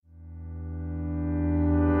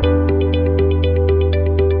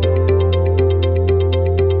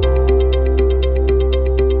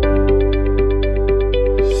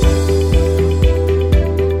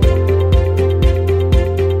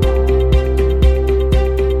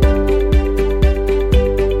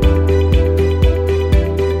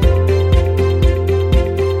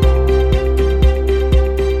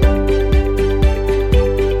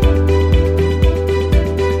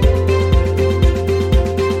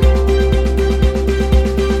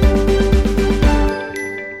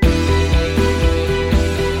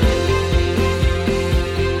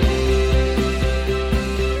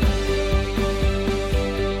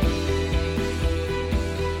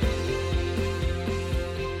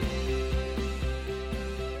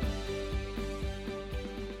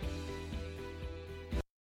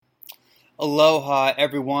Aloha,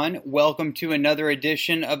 everyone. Welcome to another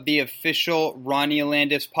edition of the official Ronnie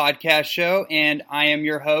Landis podcast show, and I am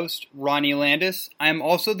your host, Ronnie Landis. I am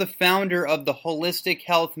also the founder of the Holistic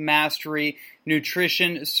Health Mastery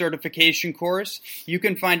Nutrition Certification course. You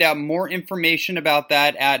can find out more information about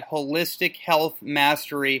that at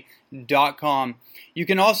holistichealthmastery.com. You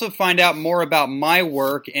can also find out more about my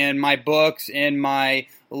work and my books and my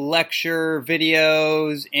lecture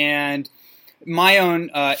videos and my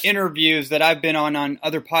own interviews that I've been on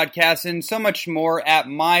other podcasts and so much more at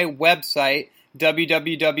my website,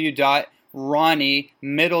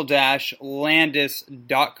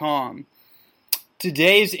 www.ronnie-landis.com.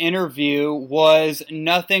 Today's interview was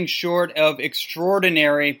nothing short of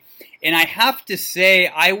extraordinary, and I have to say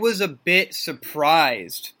I was a bit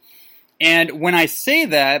surprised. And when I say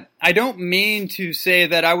that, I don't mean to say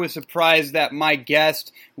that I was surprised that my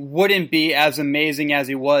guest wouldn't be as amazing as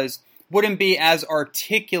he was, wouldn't be as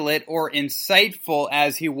articulate or insightful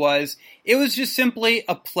as he was. It was just simply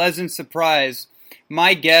a pleasant surprise.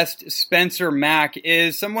 My guest, Spencer Mack,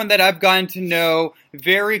 is someone that I've gotten to know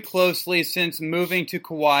very closely since moving to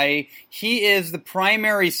Kauai. He is the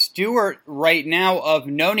primary steward right now of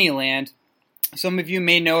Noni Land. Some of you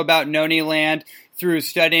may know about Noni Land through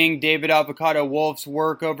studying David Avocado Wolf's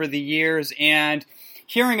work over the years and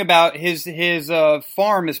hearing about his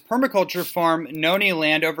farm, his permaculture farm, Noni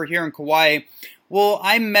Land, over here in Kauai. Well,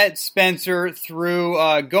 I met Spencer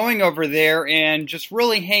through going over there and just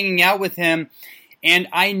really hanging out with him. And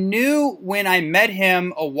I knew when I met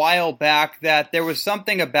him a while back that there was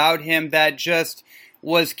something about him that just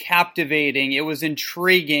was captivating. It was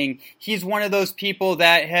intriguing. He's one of those people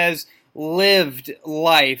that has lived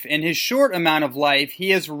life. In his short amount of life, he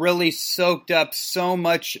has really soaked up so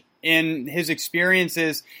much in his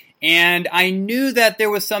experiences, and I knew that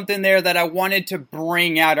there was something there that I wanted to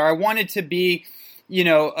bring out, or I wanted to be,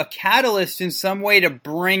 a catalyst in some way to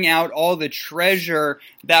bring out all the treasure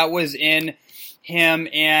that was in him,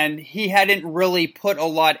 and he hadn't really put a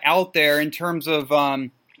lot out there in terms of,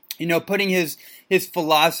 putting his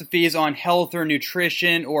philosophies on health or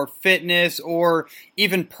nutrition or fitness or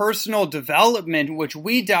even personal development, which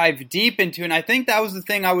we dive deep into, and I think that was the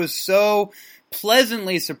thing I was so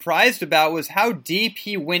pleasantly surprised about, was how deep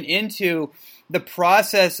he went into the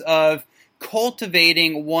process of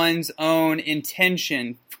cultivating one's own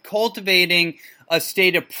intention, cultivating a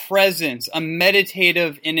state of presence, a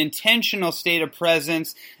meditative and intentional state of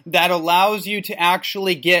presence that allows you to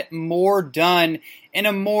actually get more done in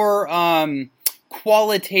a more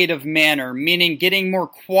qualitative manner, meaning getting more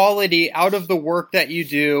quality out of the work that you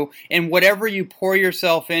do and whatever you pour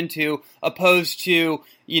yourself into, opposed to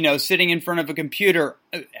sitting in front of a computer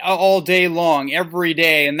all day long, every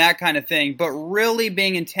day, and that kind of thing. But really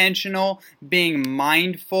being intentional, being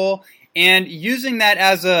mindful, and using that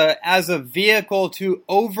as a vehicle to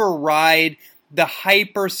override the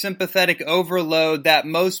hypersympathetic overload that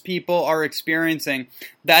most people are experiencing.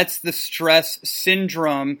 That's the stress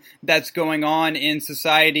syndrome that's going on in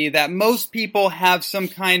society that most people have some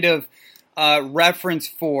kind of reference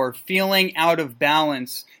for, feeling out of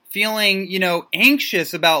balance, feeling,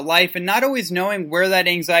 anxious about life and not always knowing where that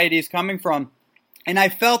anxiety is coming from. And I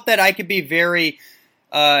felt that I could be very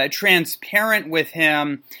transparent with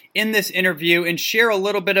him in this interview and share a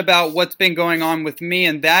little bit about what's been going on with me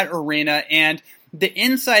in that arena. And the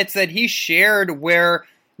insights that he shared were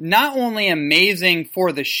not only amazing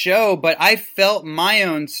for the show, but I felt my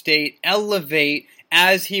own state elevate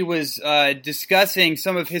as he was discussing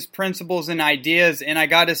some of his principles and ideas. And I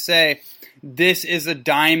gotta say, this is a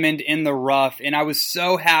diamond in the rough, and I was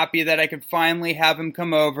so happy that I could finally have him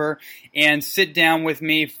come over and sit down with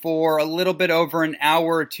me for a little bit over an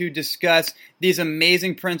hour to discuss these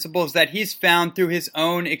amazing principles that he's found through his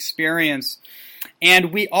own experience.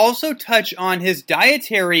 And we also touch on his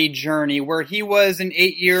dietary journey, where he was an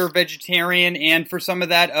 8-year vegetarian and for some of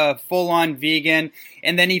that full-on vegan,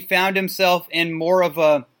 and then he found himself in more of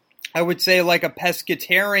a, I would say, like a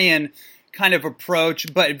pescatarian kind of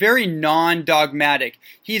approach, but very non-dogmatic.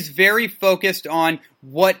 He's very focused on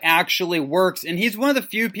what actually works, and he's one of the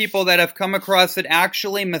few people that I've come across that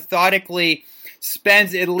actually methodically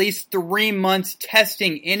spends at least 3 months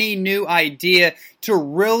testing any new idea to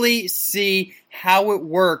really see how it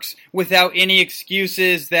works without any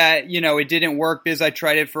excuses that, it didn't work because I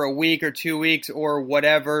tried it for a week or 2 weeks or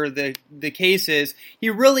whatever the case is. He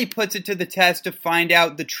really puts it to the test to find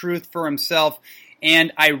out the truth for himself.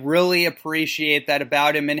 And I really appreciate that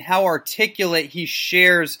about him and how articulate he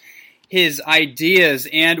shares his ideas.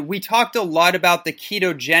 And we talked a lot about the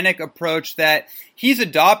ketogenic approach that he's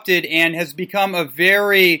adopted and has become a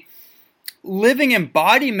very living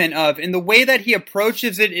embodiment of, and the way that he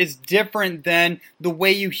approaches it is different than the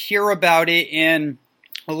way you hear about it in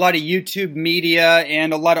a lot of YouTube media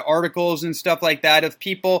and a lot of articles and stuff like that of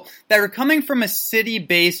people that are coming from a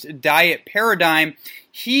city-based diet paradigm.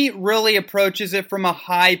 He really approaches it from a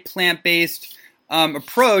high plant-based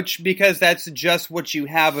approach because that's just what you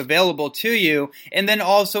have available to you, and then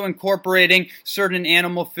also incorporating certain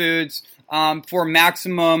animal foods for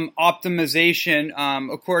maximum optimization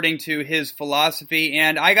according to his philosophy.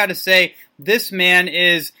 And I got to say, this man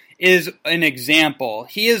is an example.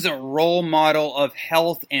 He is a role model of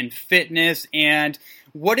health and fitness and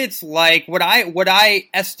what it's like, what I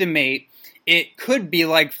estimate it could be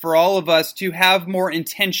like for all of us to have more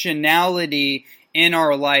intentionality in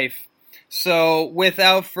our life. So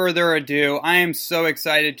without further ado, I am so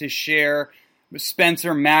excited to share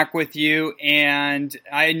Spencer Mack with you, and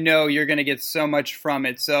I know you're going to get so much from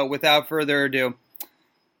it. So without further ado,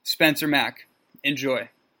 Spencer Mack, enjoy.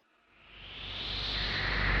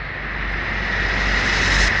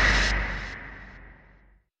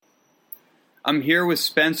 I'm here with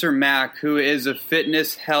Spencer Mack, who is a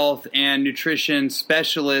fitness, health, and nutrition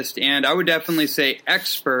specialist, and I would definitely say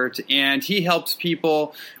expert, and he helps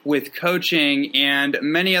people with coaching and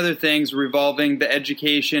many other things revolving the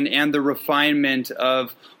education and the refinement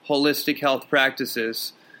of holistic health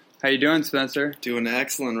practices. How you doing, Spencer? Doing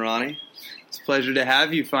excellent, Ronnie. It's a pleasure to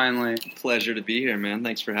have you finally. Pleasure to be here, man.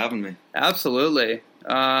 Thanks for having me. Absolutely.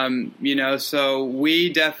 So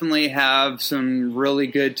we definitely have some really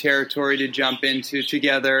good territory to jump into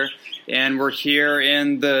together, and we're here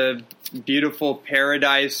in the beautiful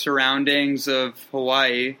paradise surroundings of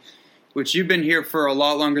Hawaii, which you've been here for a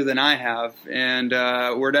lot longer than I have, and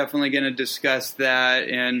we're definitely going to discuss that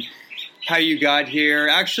and how you got here.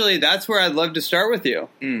 Actually, that's where I'd love to start with you.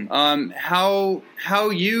 How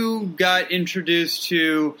you got introduced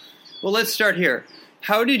to, well, let's start here.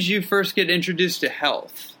 How did you first get introduced to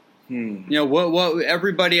health? You know, what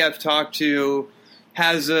everybody I've talked to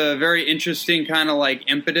has a very interesting kind of like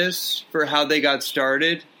impetus for how they got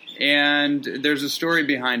started, and there's a story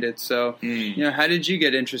behind it. So, you know, how did you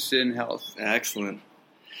get interested in health? Excellent.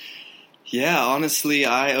 Yeah, honestly,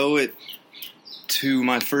 I owe it to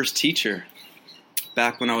my first teacher.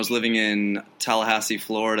 Back when I was living in Tallahassee,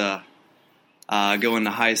 Florida, going to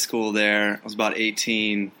high school there, I was about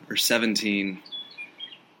 18 or 17.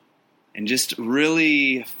 And just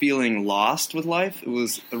really feeling lost with life. It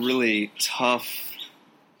was a really tough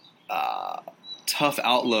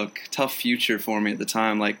outlook, tough future for me at the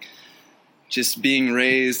time. Like, just being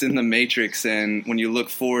raised in the Matrix, and when you look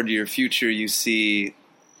forward to your future, you see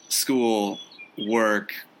school,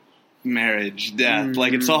 work, marriage, death.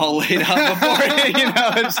 Like, it's all laid out before you. You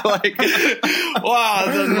know, it's like, wow,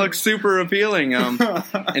 it doesn't look super appealing.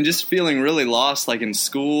 And just feeling really lost, like in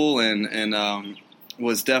school, and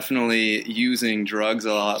was definitely using drugs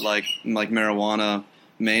a lot, like marijuana,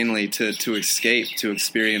 mainly to escape, to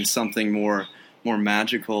experience something more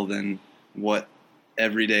magical than what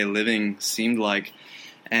everyday living seemed like.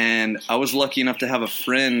 And I was lucky enough to have a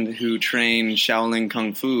friend who trained Shaolin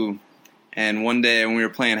Kung Fu. And one day when we were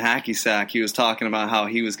playing hacky sack, he was talking about how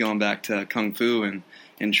he was going back to Kung Fu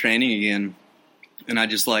and training again. And I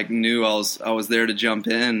just like knew I was there to jump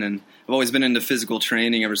in. And I've always been into physical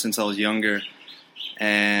training ever since I was younger.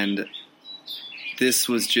 And this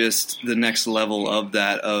was just the next level of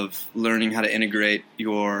that, of learning how to integrate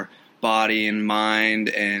your body and mind,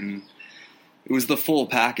 and it was the full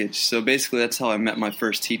package. So basically that's how I met my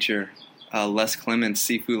first teacher, Les Clements,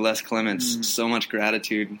 Sifu Les Clements. So much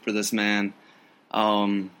gratitude for this man.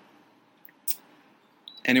 And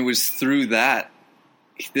it was through that,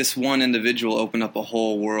 this one individual opened up a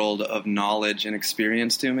whole world of knowledge and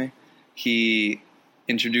experience to me. He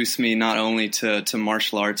introduced me not only to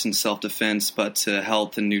martial arts and self-defense, but to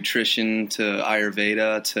health and nutrition, to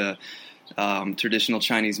Ayurveda, to traditional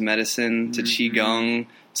Chinese medicine, to Qigong,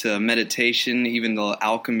 to meditation, even to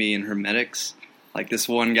alchemy and hermetics. Like, this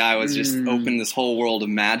one guy was just opened this whole world of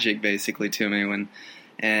magic basically to me,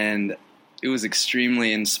 and it was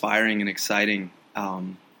extremely inspiring and exciting.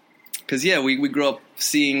 Because we grew up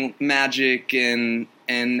seeing magic and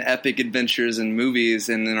epic adventures and movies,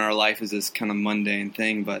 and then our life is this kind of mundane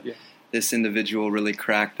thing. But this individual really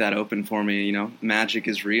cracked that open for me. You know, magic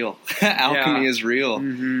is real, alchemy is real,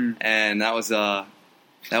 and that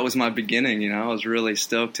was my beginning. You know, I was really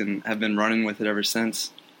stoked and have been running with it ever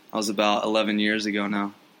since. I was about 11 years ago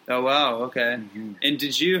now. Oh wow, okay. And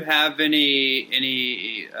did you have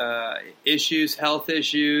any issues, health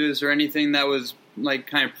issues, or anything that was like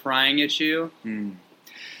kind of prying at you?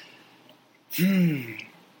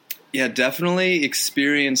 Yeah, definitely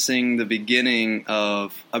experiencing the beginning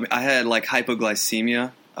of, I had like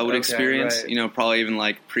hypoglycemia I would experience, right. Probably even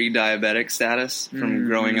like pre-diabetic status from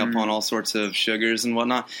growing up on all sorts of sugars and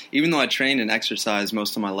whatnot. Even though I trained and exercised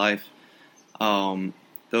most of my life,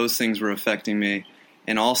 those things were affecting me.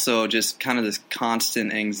 And also just kind of this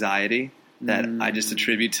constant anxiety that I just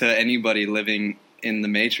attribute to anybody living in the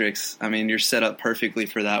Matrix. I mean, you're set up perfectly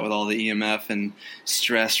for that with all the EMF and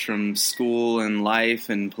stress from school and life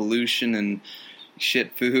and pollution and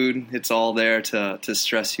shit food. It's all there to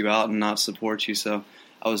stress you out and not support you. So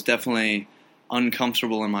I was definitely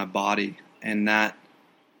uncomfortable in my body, and that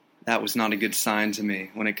was not a good sign to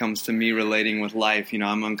me when it comes to me relating with life.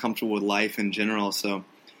 I'm uncomfortable with life in general, so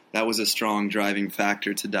that was a strong driving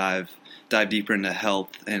factor to dive deeper into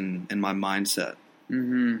health and my mindset.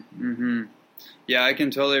 Yeah, I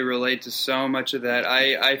can totally relate to so much of that.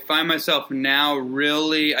 I find myself now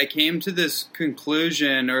I came to this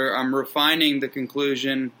conclusion, or I'm refining the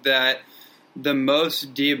conclusion, that the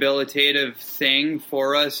most debilitative thing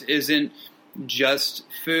for us isn't just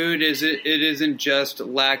food. It isn't just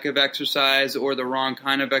lack of exercise or the wrong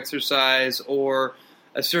kind of exercise or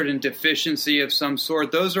a certain deficiency of some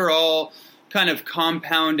sort. Those are all kind of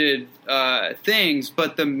compounded things,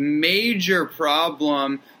 but the major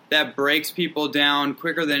problem that breaks people down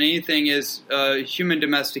quicker than anything is human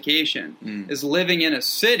domestication, is living in a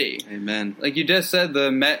city. Amen. Like you just said,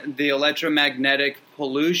 the electromagnetic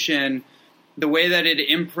pollution, the way that it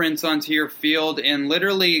imprints onto your field, and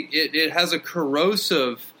literally it has a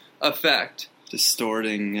corrosive effect.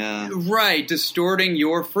 Distorting, yeah. Right, distorting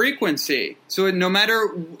your frequency. So no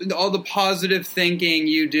matter all the positive thinking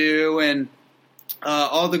you do and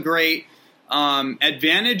all the great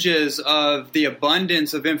advantages of the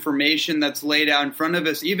abundance of information that's laid out in front of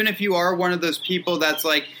us, even if you are one of those people that's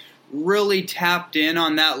like really tapped in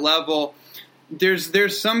on that level,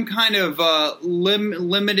 there's some kind of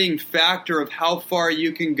limiting factor of how far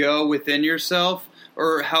you can go within yourself,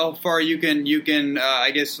 or how far you can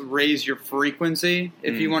I guess raise your frequency,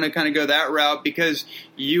 if you want to kind of go that route, because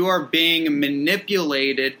you are being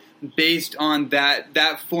manipulated based on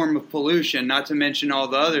that form of pollution, not to mention all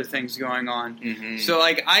the other things going on. So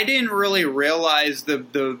like I didn't really realize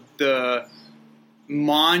the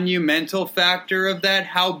monumental factor of that,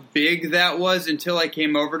 how big that was, until I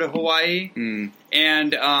came over to Hawaii.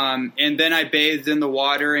 And then I bathed in the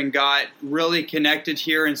water and got really connected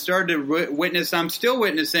here and started to witness. I'm still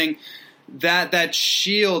witnessing that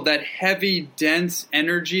shield, that heavy, dense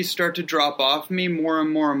energy start to drop off me more and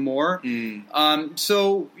more and more.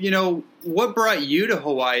 So, what brought you to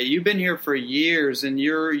Hawaii? You've been here for years, and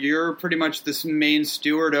you're pretty much this main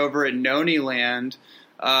steward over at Noni Land.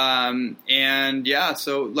 And yeah,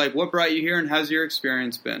 so like, what brought you here, and how's your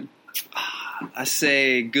experience been? I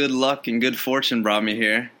say good luck and good fortune brought me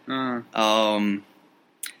here.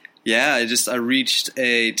 Yeah, I reached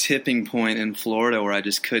a tipping point in Florida where I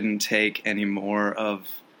just couldn't take any more of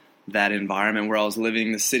that environment where I was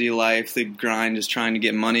living the city life, the grind, just trying to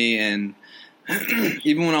get money. And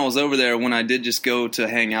even when I was over there, when I did just go to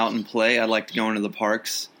hang out and play, I liked going to the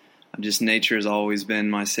parks. Nature has always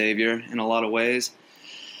been my savior in a lot of ways.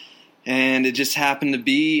 And it just happened to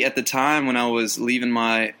be at the time when I was leaving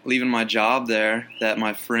my job there that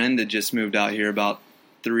my friend had just moved out here about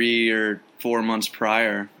 3 or 4 months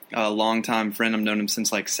prior. A longtime friend. I've known him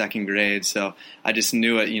since like second grade. So I just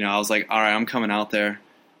knew it. I was like, all right, I'm coming out there.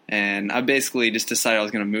 And I basically just decided I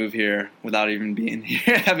was going to move here without even being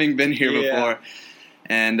here, having been here before.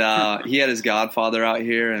 And he had his godfather out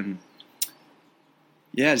here. And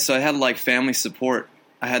yeah, so I had like family support.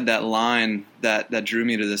 I had that line that drew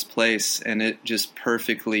me to this place, and it just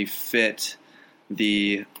perfectly fit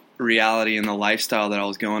the reality and the lifestyle that I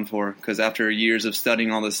was going for. Because after years of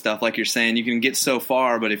studying all this stuff, like you're saying, you can get so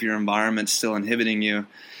far, but if your environment's still inhibiting you,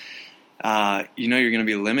 you're going to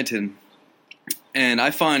be limited. And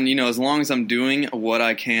I find, as long as I'm doing what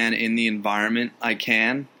I can in the environment I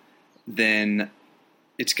can, then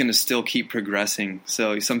it's going to still keep progressing.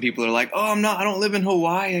 So some people are like, oh, I don't live in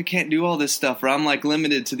Hawaii, I can't do all this stuff. Or I'm like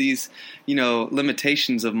limited to these,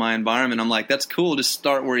 limitations of my environment. I'm like, that's cool. Just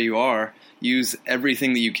start where you are. Use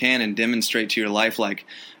everything that you can and demonstrate to your life, like,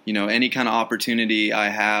 any kind of opportunity I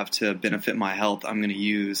have to benefit my health, I'm going to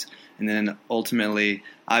use. And then ultimately,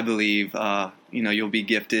 I believe, you'll be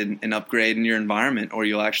gifted an upgrade in your environment, or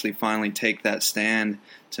you'll actually finally take that stand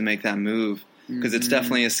to make that move. Because it's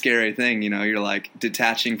definitely a scary thing, you're like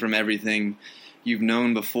detaching from everything you've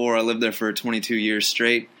known before. I lived there for 22 years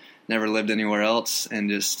straight, never lived anywhere else, and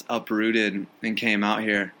just uprooted and came out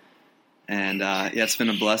here. And it's been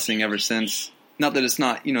a blessing ever since. not that it's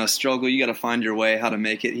not, a struggle. You got to find your way, how to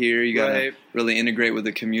make it here. You got to really integrate with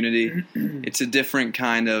the community. It's a different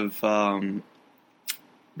kind of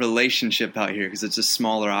relationship out here because it's a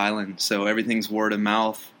smaller island. So everything's word of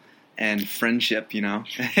mouth and friendship, You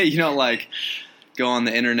don't like go on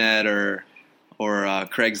the internet or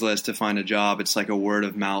Craigslist to find a job. It's like a word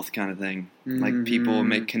of mouth kind of thing. Like people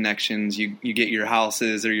make connections. You get your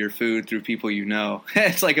houses or your food through people you know.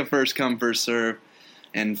 It's like a first come, first serve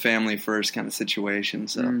and family first kind of situation.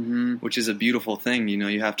 So, which is a beautiful thing.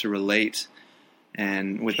 You have to relate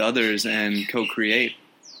and with others and co-create.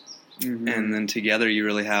 And then together you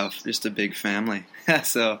really have just a big family.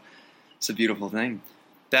 So it's a beautiful thing.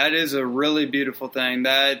 That is a really beautiful thing.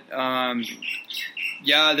 That,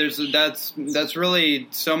 that's really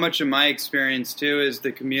so much of my experience too, is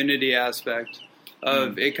the community aspect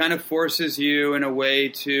of it. Kind of forces you in a way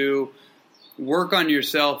to work on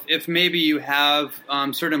yourself. If maybe you have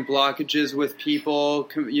certain blockages with people,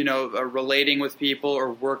 relating with people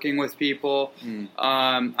or working with people.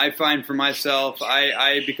 I find for myself,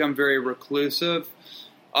 I become very reclusive.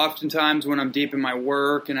 Oftentimes when I'm deep in my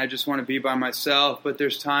work and I just want to be by myself, but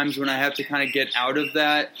there's times when I have to kind of get out of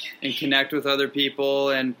that and connect with other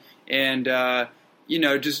people and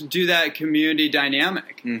just do that community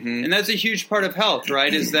dynamic. And that's a huge part of health,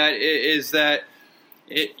 right? Is that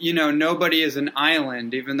nobody is an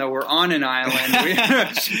island, even though we're on an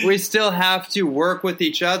island. We still have to work with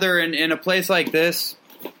each other, and in a place like this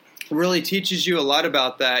really teaches you a lot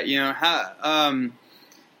about that.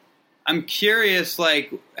 I'm curious,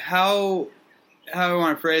 like, how I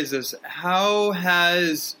want to phrase this. How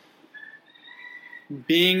has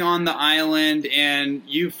being on the island and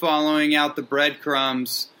you following out the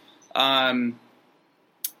breadcrumbs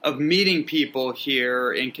of meeting people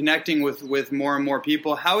here and connecting with more and more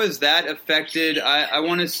people, how has that affected, I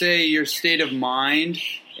want to say, your state of mind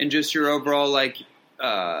and just your overall,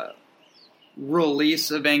 release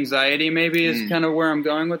of anxiety, maybe, is kind of where I'm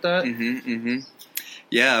going with that?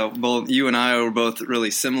 Yeah, well, you and I were both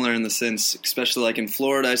really similar in the sense, especially like in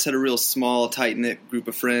Florida, I just had a real small, tight-knit group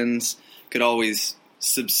of friends, could always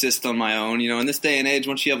subsist on my own. In this day and age,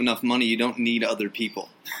 once you have enough money, you don't need other people.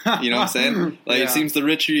 You know what I'm saying? It seems the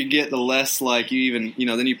richer you get, the less like you even,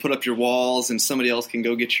 then you put up your walls and somebody else can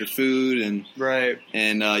go get your food and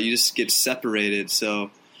you just get separated.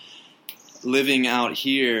 So living out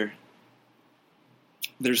here,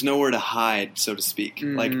 there's nowhere to hide, so to speak.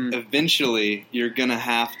 Like eventually you're going to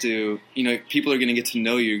have to, people are going to get to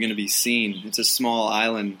know you. You're going to be seen. It's a small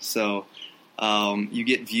island. So you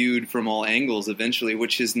get viewed from all angles eventually,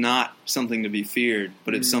 which is not something to be feared,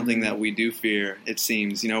 but it's something that we do fear, it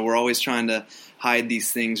seems. We're always trying to hide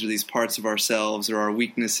these things or these parts of ourselves or our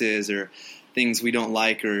weaknesses or things we don't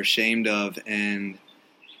like or are ashamed of. And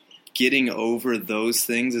getting over those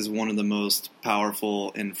things is one of the most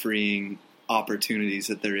powerful and freeing opportunities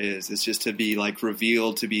that there is. It's just to be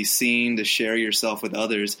revealed, to be seen, to share yourself with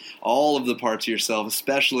others, all of the parts of yourself,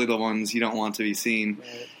 especially the ones you don't want to be seen.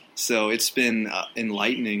 Right. So it's been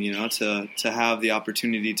enlightening, to have the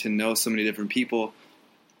opportunity to know so many different people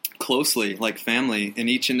closely, like family, and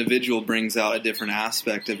each individual brings out a different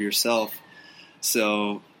aspect of yourself.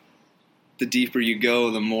 So the deeper you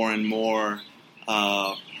go, the more and more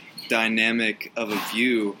dynamic of a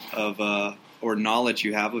view of or knowledge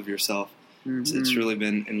you have of yourself. It's really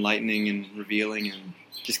been enlightening and revealing, and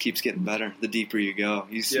just keeps getting better the deeper you go.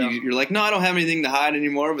 You're like, no, I don't have anything to hide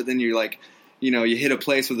anymore. But then you're like, you hit a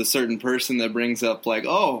place with a certain person that brings up like,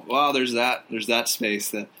 oh, wow, there's that space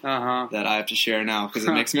that I have to share now because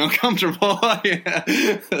it makes me uncomfortable.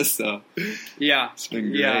 So it's been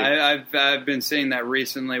great. Yeah, I've been seeing that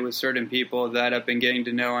recently with certain people that I've been getting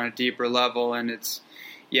to know on a deeper level, and it's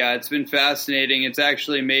been fascinating. It's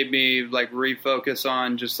actually made me refocus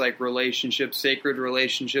on just sacred relationship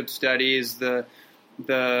studies, the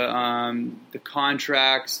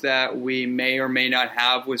contracts that we may or may not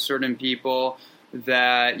have with certain people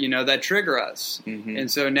that that trigger us. And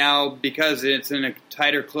so now, because it's in a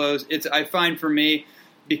tighter close, I find for me,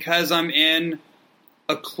 because I'm in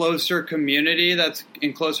a closer community that's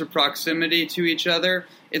in closer proximity to each other,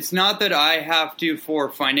 it's not that I have to, for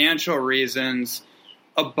financial reasons,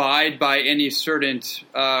 abide by any certain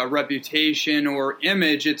reputation or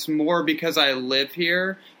image. It's more because I live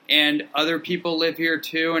here and other people live here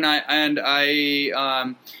too, and I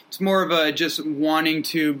it's more of a just wanting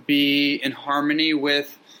to be in harmony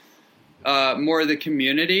with more of the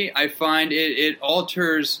community. I find it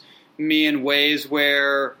alters me in ways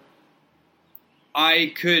where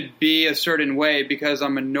I could be a certain way because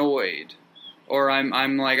I'm annoyed, or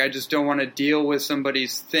I'm like, I just don't want to deal with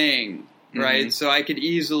somebody's thing. Right, so I could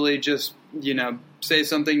easily just say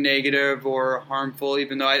something negative or harmful,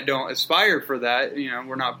 even though I don't aspire for that.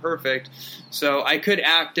 We're not perfect. So I could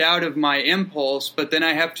act out of my impulse, but then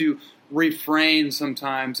I have to refrain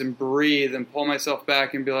sometimes and breathe and pull myself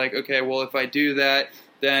back and be like, okay, well, if I do that,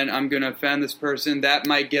 then I'm going to offend this person. That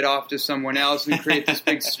might get off to someone else and create this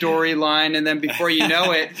big storyline. And then before you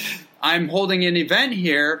know it, I'm holding an event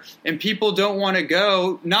here, and people don't want to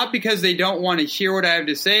go, not because they don't want to hear what I have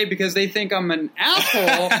to say, because they think I'm an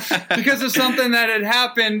asshole because of something that had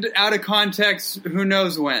happened out of context, who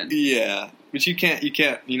knows when. Yeah, but you can't,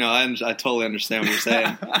 I totally understand what you're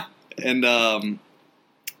saying. And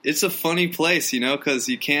it's a funny place, because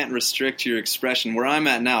you can't restrict your expression. Where I'm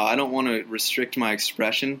at now, I don't want to restrict my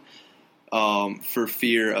expression for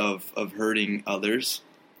fear of hurting others.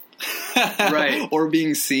 Right. Or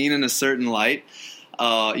being seen in a certain light.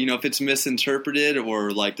 If it's misinterpreted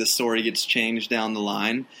or like the story gets changed down the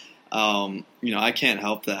line, I can't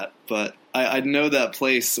help that. But I know that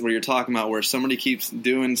place where you're talking about where somebody keeps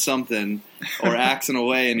doing something or acts in a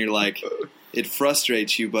way and you're like, it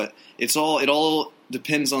frustrates you, but it all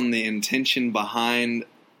depends on the intention behind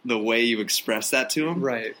the way you express that to them.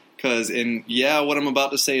 Right. Because what I'm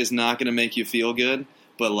about to say is not going to make you feel good,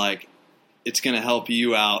 but like, it's going to help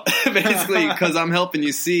you out, basically, because I'm helping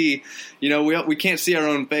you see, we can't see our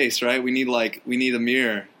own face, right? We need a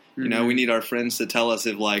mirror, Mm-hmm. We need our friends to tell us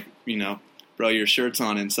if bro, your shirt's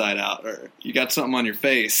on inside out, or you got something on your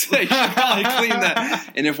face. You should probably clean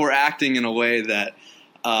that. And if we're acting in a way that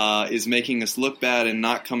is making us look bad and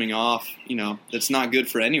not coming off, that's not good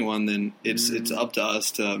for anyone, then it's up to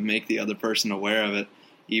us to make the other person aware of it,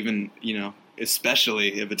 even,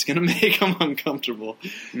 especially if it's going to make them uncomfortable.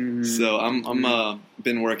 Mm-hmm. So I'm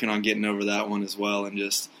been working on getting over that one as well, and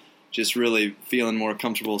just really feeling more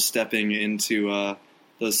comfortable stepping into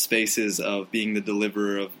those spaces of being the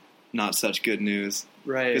deliverer of not such good news.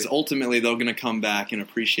 Right. Because ultimately they're going to come back and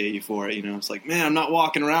appreciate you for it. It's like, man, I'm not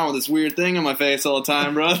walking around with this weird thing on my face all the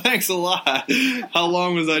time, bro. Thanks a lot. How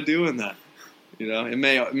long was I doing that?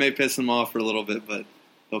 It may piss them off for a little bit, but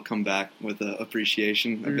they'll come back with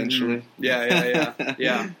appreciation eventually. Mm-hmm. Yeah.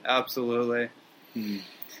 Yeah, absolutely. Mm-hmm.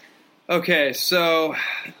 Okay, so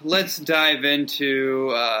let's dive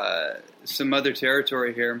into some other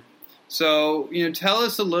territory here. So, tell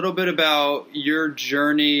us a little bit about your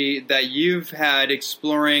journey that you've had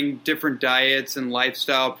exploring different diets and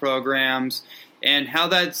lifestyle programs and how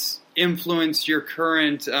that's influenced your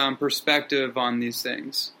current perspective on these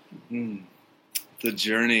things. Mm. The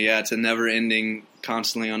journey, it's a never-ending,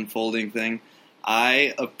 constantly unfolding thing.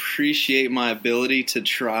 I appreciate my ability to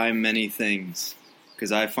try many things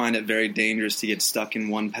because I find it very dangerous to get stuck in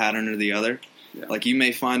one pattern or the other. Yeah. Like you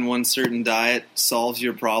may find one certain diet solves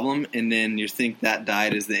your problem, and then you think that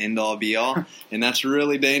diet is the end-all, be-all, and that's a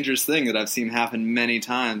really dangerous thing that I've seen happen many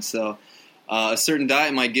times. So a certain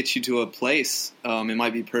diet might get you to a place. It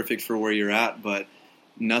might be perfect for where you're at, but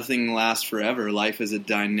nothing lasts forever. Life is a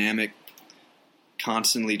dynamic,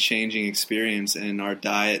 constantly changing experience, and our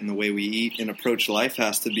diet and the way we eat and approach life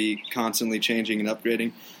has to be constantly changing and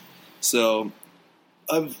upgrading. So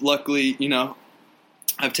I've luckily,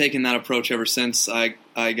 I've taken that approach ever since I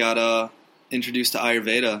got introduced to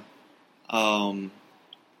Ayurveda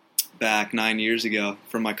back 9 years ago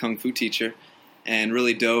from my Kung Fu teacher, and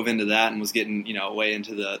really dove into that and was getting, way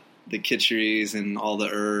into the khichiris and all the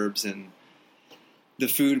herbs and the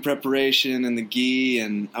food preparation and the ghee,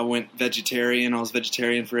 and I went vegetarian. I was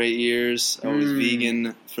vegetarian for 8 years. I was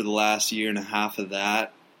vegan for the last year and a half of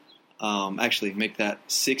that. Actually, make that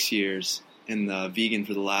 6 years, and vegan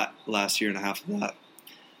for the last year and a half of that.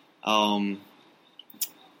 I've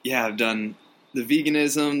done the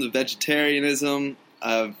veganism, the vegetarianism.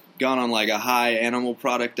 I've gone on like a high animal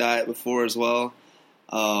product diet before as well.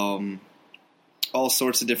 All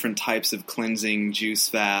sorts of different types of cleansing, juice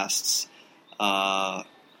fasts,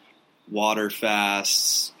 water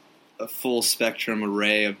fasts, a full spectrum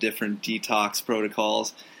array of different detox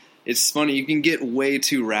protocols. It's funny, you can get way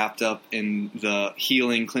too wrapped up in the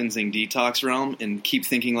healing, cleansing, detox realm and keep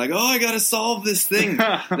thinking like, oh, I gotta solve this thing.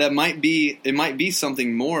 It might be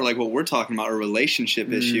something more like what we're talking about, a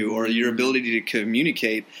relationship issue or your ability to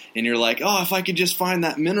communicate, and you're like, oh, if I could just find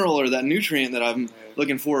that mineral or that nutrient that I'm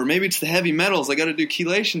looking for, or maybe it's the heavy metals, I gotta do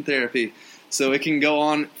chelation therapy. So it can go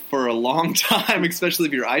on for a long time, especially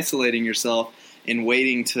if you're isolating yourself and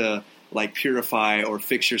waiting to like purify or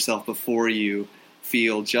fix yourself before you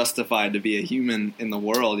feel justified to be a human in the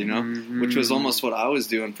world, which was almost what I was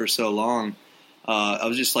doing for so long. I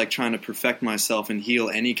was just like trying to perfect myself and heal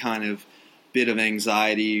any kind of bit of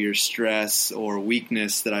anxiety or stress or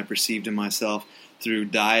weakness that I perceived in myself through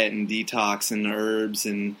diet and detox and herbs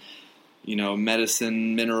and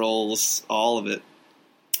medicine, minerals, all of it.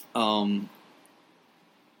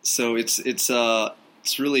 So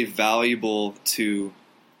it's really valuable to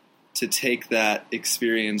take that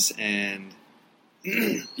experience, and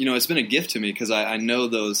it's been a gift to me because I know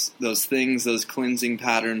those things, those cleansing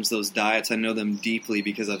patterns, those diets. I know them deeply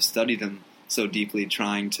because I've studied them so deeply,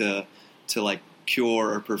 trying to like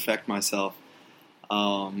cure or perfect myself.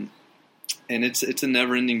 And it's a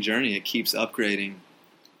never-ending journey. It keeps upgrading.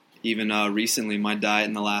 Even recently, my diet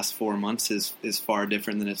in the last 4 months is far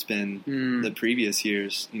different than it's been the previous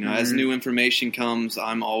years. As new information comes,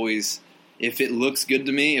 I'm always, if it looks good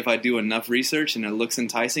to me, if I do enough research and it looks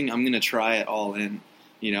enticing, I'm going to try it all in.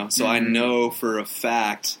 So I know for a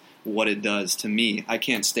fact what it does to me. I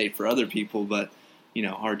can't state for other people, but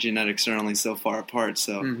our genetics are only so far apart.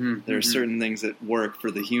 So there are certain things that work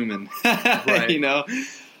for the human. Right.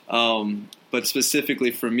 But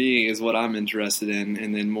specifically for me is what I'm interested in,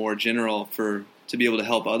 and then more general to be able to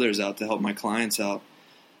help others out, to help my clients out.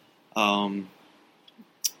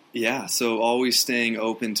 So always staying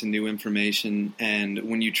open to new information, and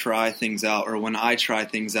when you try things out, or when I try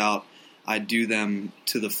things out, I do them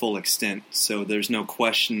to the full extent. So there's no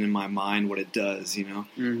question in my mind what it does,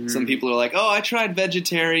 Some people are like, oh, I tried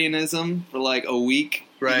vegetarianism for like a week.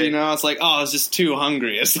 Right. It's like, oh, I was just too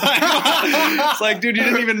hungry. It's like, dude, you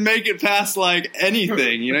didn't even make it past like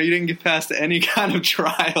anything. You didn't get past any kind of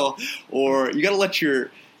trial, or you got to let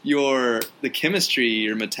the chemistry,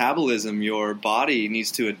 your metabolism, your body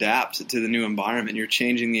needs to adapt to the new environment. You're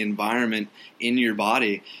changing the environment in your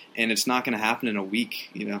body, and it's not going to happen in a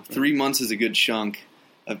week. 3 months is a good chunk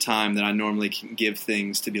of time that I normally can give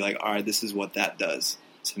things to be like, all right, this is what that does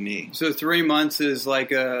to me. So 3 months is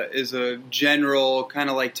like a general kind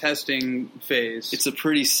of like testing phase. It's a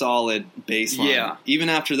pretty solid baseline. Yeah. Even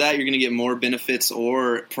after that, you're going to get more benefits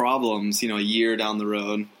or problems, a year down the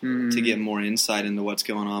road to get more insight into what's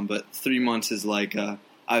going on. But 3 months is like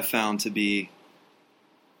I've found to be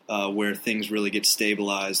where things really get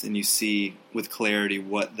stabilized, and you see with clarity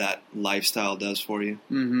what that lifestyle does for you.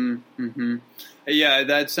 Yeah,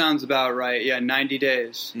 that sounds about right. Yeah, 90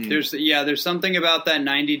 days. There's something about that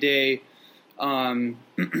 90-day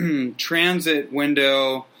transit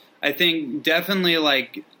window. I think definitely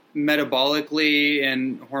like metabolically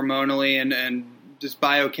and hormonally and just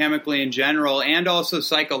biochemically in general, and also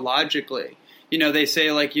psychologically. They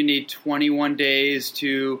say like you need 21 days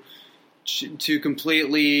to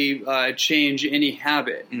completely change any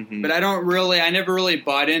habit. But I never really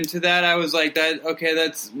bought into that. I was like,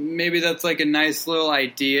 that's like a nice little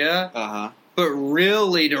idea. But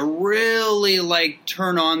really, to really like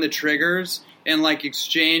turn on the triggers and like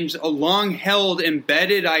exchange a long-held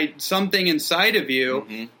embedded something inside of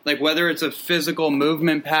you, like whether it's a physical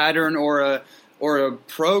movement pattern or a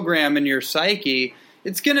program in your psyche,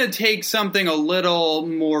 it's going to take something a little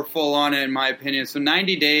more full on, in my opinion. So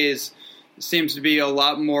 90 days seems to be a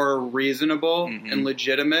lot more reasonable and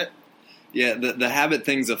legitimate. Yeah, the habit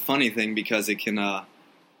thing's a funny thing because it can,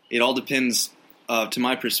 it all depends, to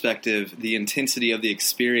my perspective, the intensity of the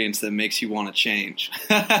experience that makes you want to change.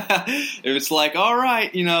 If it's like, all right,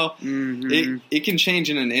 it can change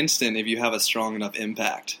in an instant if you have a strong enough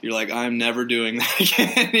impact. You're like, I'm never doing that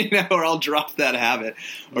again, or I'll drop that habit.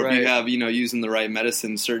 Or if you have, using the right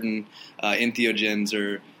medicine, certain entheogens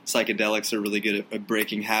or psychedelics are really good at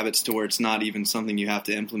breaking habits to where it's not even something you have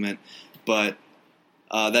to implement. But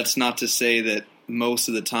that's not to say that most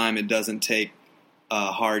of the time it doesn't take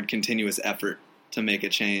hard, continuous effort to make a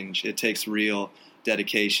change. It takes real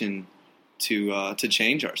dedication to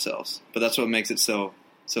change ourselves. But that's what makes it so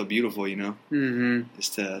beautiful, is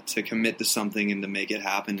to commit to something and to make it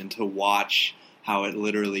happen and to watch how it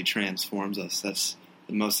literally transforms us. That's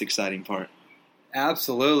the most exciting part.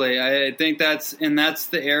 Absolutely. I think that's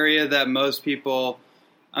the area that most people,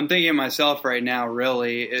 I'm thinking of myself right now,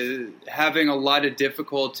 really, is having a lot of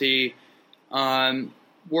difficulty.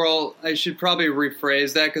 Well, I should probably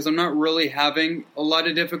rephrase that because I'm not really having a lot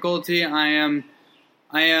of difficulty. I am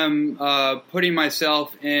putting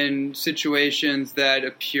myself in situations that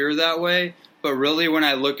appear that way, but really when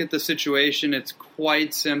I look at the situation, it's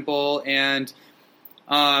quite simple. And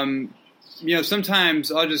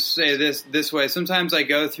sometimes I'll just say this way. Sometimes I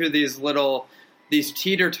go through these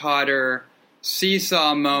teeter-totter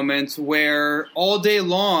seesaw moments where all day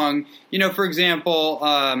long, for example,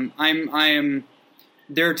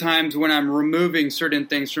 there are times when I'm removing certain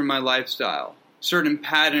things from my lifestyle, certain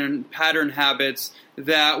pattern habits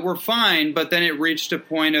that were fine, but then it reached a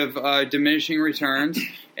point of diminishing returns.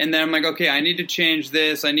 And then I'm like, okay, I need to change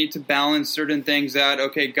this. I need to balance certain things out.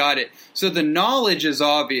 Okay, got it. So the knowledge is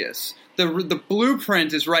obvious. The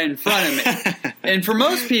blueprint is right in front of me. And for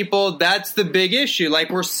most people, that's the big issue. Like,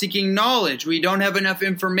 we're seeking knowledge. We don't have enough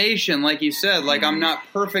information, like you said. Like, I'm not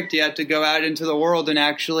perfect yet to go out into the world and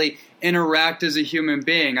actually interact as a human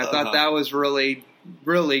being. I thought that was really,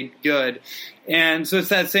 really good. And so it's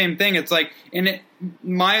that same thing. It's like,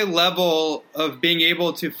 my level of being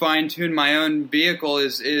able to fine-tune my own vehicle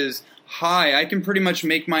is high. I can pretty much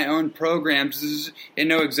make my own programs and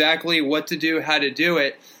know exactly what to do, how to do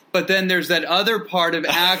it. But then there's that other part of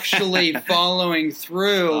actually following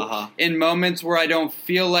through in moments where I don't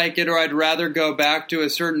feel like it, or I'd rather go back to a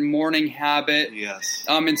certain morning habit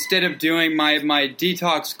instead of doing my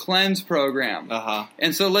detox cleanse program.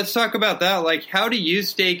 And so let's talk about that. Like, how do you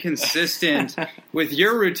stay consistent with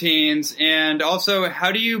your routines, and also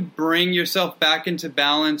how do you bring yourself back into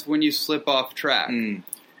balance when you slip off track?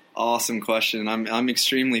 Awesome question. I'm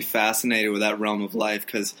extremely fascinated with that realm of life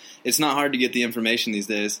because it's not hard to get the information these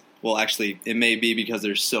days. Well, actually, it may be because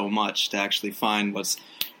there's so much to actually find what's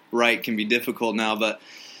right can be difficult now. But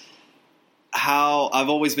how I've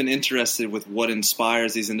always been interested with what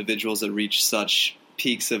inspires these individuals that reach such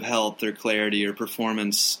peaks of health or clarity or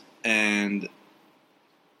performance, and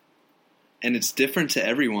it's different to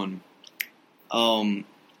everyone.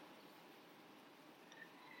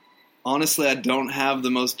 Honestly, I don't have the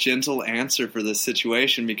most gentle answer for this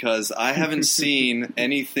situation because I haven't seen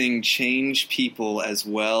anything change people as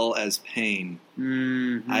well as pain.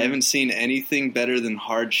 I haven't seen anything better than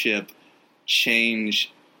hardship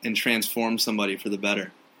change and transform somebody for the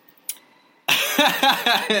better.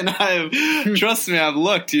 And trust me, I've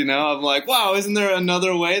looked, I'm like, wow, isn't there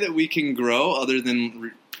another way that we can grow other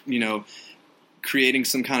than, creating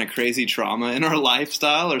some kind of crazy trauma in our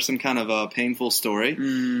lifestyle or some kind of a painful story.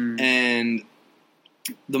 And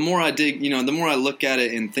the more I dig, the more I look at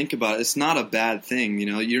it and think about it, it's not a bad thing.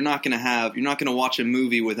 You're not going to watch a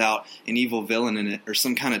movie without an evil villain in it or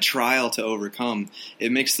some kind of trial to overcome.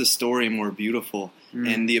 It makes the story more beautiful.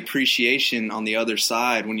 And the appreciation on the other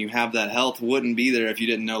side when you have that health wouldn't be there if you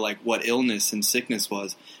didn't know like what illness and sickness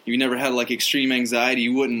was. If you never had like extreme anxiety,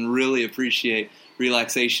 you wouldn't really appreciate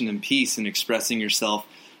relaxation and peace and expressing yourself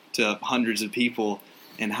to hundreds of people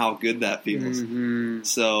and how good that feels.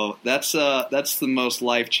 So that's the most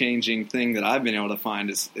life-changing thing that I've been able to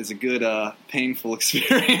find is a good painful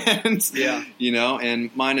experience.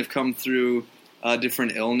 And mine have come through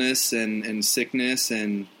different illness and sickness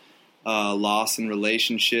and loss in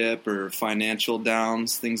relationship or financial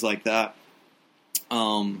downs, things like that.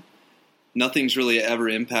 Nothing's really ever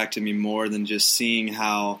impacted me more than just seeing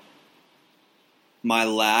how my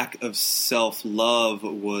lack of self-love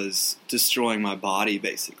was destroying my body,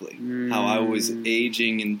 basically. How I was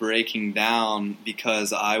aging and breaking down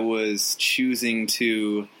because I was choosing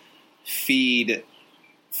to feed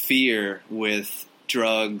fear with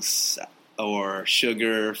drugs or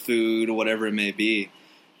sugar, food, or whatever it may be,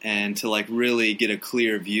 and to like really get a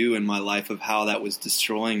clear view in my life of how that was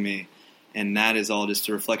destroying me. And that is all just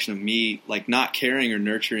a reflection of me like not caring or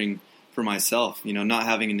nurturing for myself, not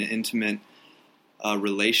having an intimate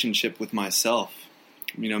relationship with myself.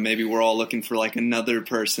 Maybe we're all looking for like another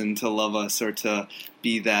person to love us or to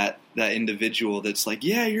be that individual that's like,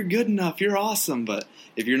 yeah, you're good enough, you're awesome. But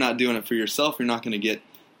if you're not doing it for yourself, you're not going to get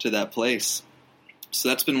to that place. So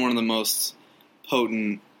that's been one of the most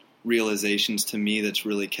potent realizations to me that's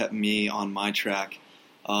really kept me on my track.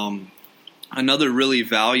 Another really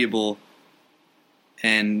valuable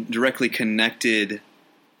and directly connected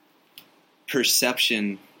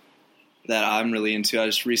perception that I'm really into. I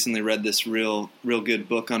just recently read this real good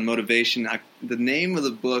book on motivation. The name of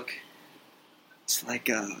the book, it's like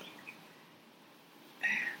the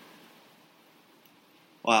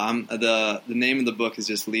name of the book is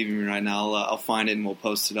just leaving me right now. I'll find it and we'll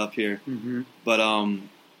post it up here. But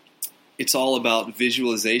it's all about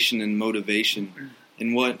visualization and motivation.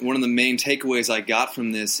 And one of the main takeaways I got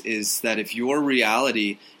from this is that if your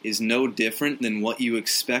reality is no different than what you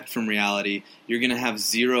expect from reality, you're going to have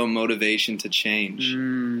zero motivation to change.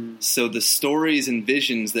 So the stories and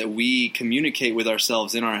visions that we communicate with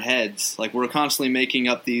ourselves in our heads, like we're constantly making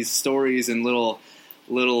up these stories and little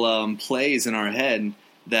plays in our head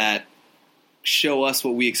that show us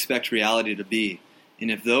what we expect reality to be. And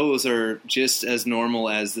if those are just as normal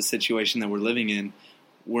as the situation that we're living in,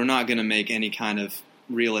 we're not going to make any kind of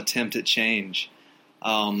real attempt at change.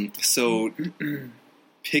 So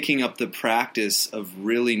picking up the practice of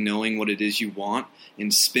really knowing what it is you want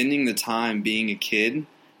and spending the time being a kid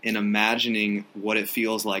and imagining what it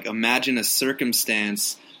feels like. Imagine a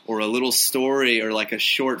circumstance or a little story or like a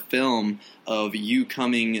short film of you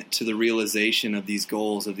coming to the realization of these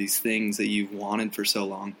goals, of these things that you've wanted for so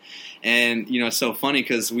long. And, it's so funny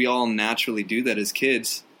because we all naturally do that as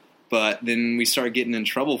kids. But then we start getting in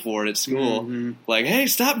trouble for it at school. Like, hey,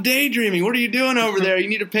 stop daydreaming. What are you doing over there? You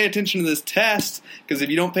need to pay attention to this test, because if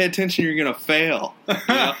you don't pay attention, you're going to fail. You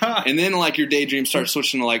know? And then, like, your daydream starts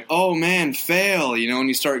switching to, like, oh, man, fail. You know, and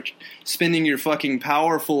you start spending your fucking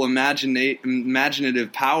powerful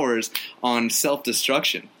imaginative powers on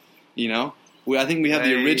self-destruction. You know? I think we have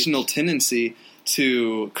the original tendency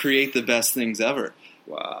to create the best things ever.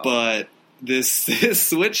 Wow. But this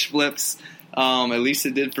switch flips. At least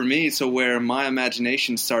it did for me. So where my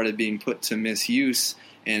imagination started being put to misuse,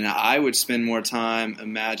 and I would spend more time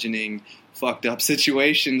imagining fucked up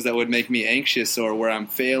situations that would make me anxious, or where I'm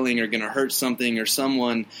failing or going to hurt something or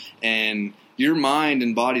someone, and your mind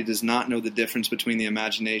and body does not know the difference between the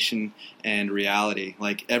imagination and reality.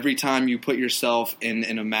 Like, every time you put yourself in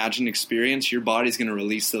an imagined experience, your body's going to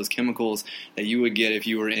release those chemicals that you would get if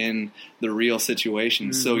you were in the real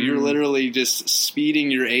situation. So you're literally just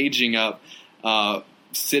speeding your aging up,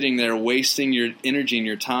 sitting there wasting your energy and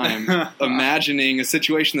your time imagining a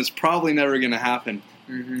situation that's probably never going to happen.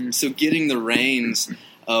 So getting the reins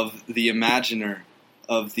of the imaginer,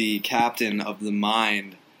 of the captain of the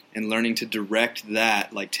mind, and learning to direct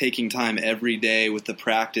that, like taking time every day with the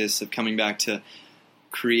practice of coming back to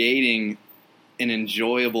creating an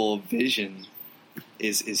enjoyable vision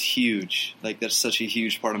is huge. Like, that's such a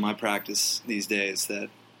huge part of my practice these days that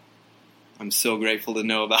I'm so grateful to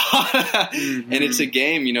know about. And it's a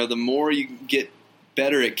game, you know, the more you get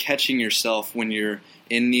better at catching yourself when you're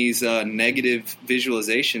in these negative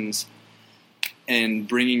visualizations and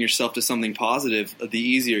bringing yourself to something positive, the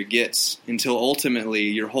easier it gets, until ultimately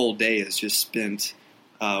your whole day is just spent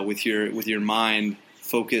with your mind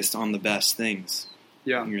focused on the best things.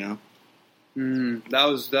 Yeah. You know? That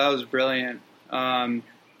was brilliant.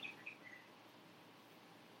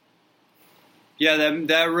 Yeah,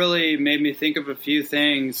 that really made me think of a few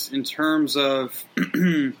things in terms of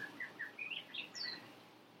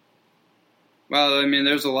well, I mean,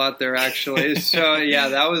 there's a lot there actually. So yeah,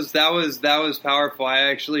 that was powerful. I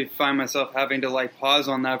actually find myself having to like pause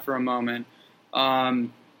on that for a moment.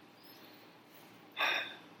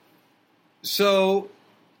 So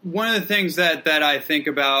one of the things that I think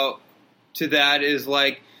about to that is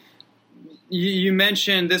like you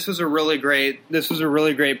mentioned this was a really great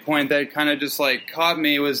point that kind of just like caught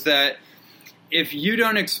me, was that if you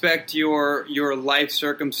don't expect your life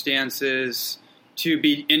circumstances to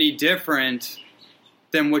be any different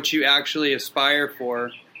than what you actually aspire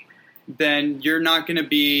for, then you're not going to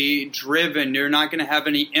be driven. You're not going to have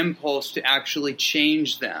any impulse to actually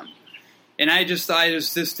change them. And I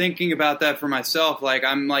was just thinking about that for myself. Like,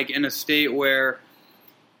 I'm like in a state where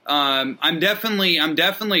I'm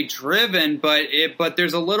definitely driven, but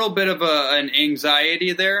there's a little bit of an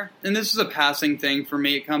anxiety there. And this is a passing thing for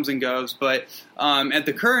me. It comes and goes. But at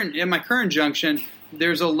my current junction,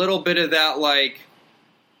 there's a little bit of that like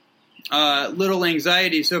little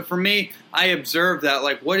anxiety. So for me, I observe that,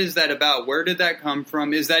 like, what is that about? Where did that come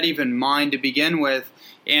from? Is that even mine to begin with?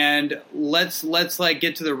 And let's like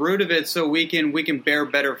get to the root of it so we can bear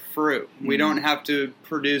better fruit. We don't have to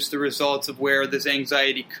produce the results of where this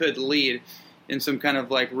anxiety could lead in some kind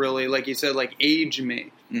of like really, like you said, like age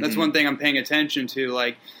me. That's one thing I'm paying attention to.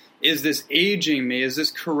 Like, is this aging me? Is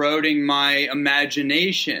this corroding my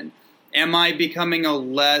imagination? Am I becoming a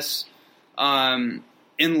less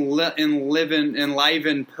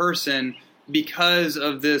enlivened person because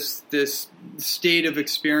of this state of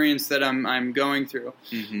experience that I'm going through?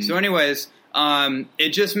 So anyways, it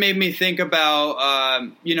just made me think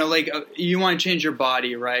about, like you want to change your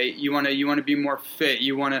body, right? You want to be more fit.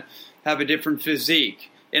 You want to have a different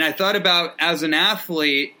physique. And I thought about, as an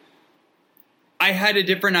athlete, I had a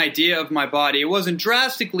different idea of my body. It wasn't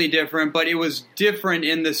drastically different, but it was different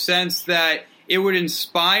in the sense that it would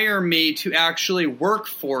inspire me to actually work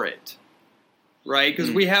for it, right? Because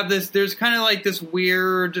we have there's kind of like this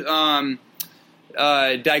weird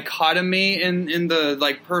dichotomy in the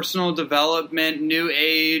like personal development, new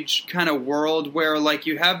age kind of world where like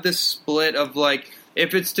you have this split of like,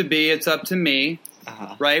 if it's to be, it's up to me.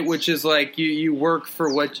 Right, which is like you work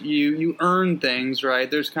for what you earn things, right?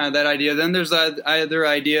 There's kind of that idea. Then there's that other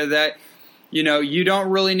idea that, you don't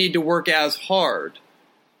really need to work as hard.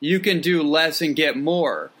 You can do less and get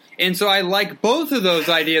more. And so I like both of those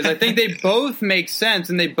ideas. I think they both make sense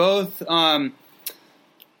and they both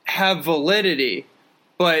have validity.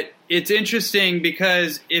 But it's interesting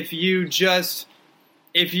because if you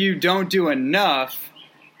don't do enough,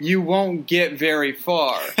 you won't get very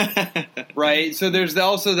far, right? So there's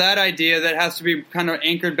also that idea that has to be kind of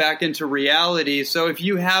anchored back into reality. So if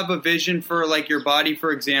you have a vision for like your body,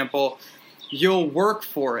 for example, you'll work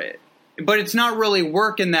for it. But it's not really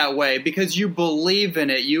working that way because you believe in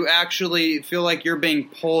it. You actually feel like you're being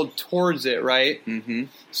pulled towards it, right? Mm-hmm.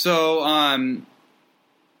 So,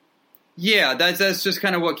 yeah, that's just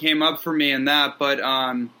kind of what came up for me in that. But,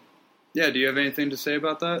 yeah, do you have anything to say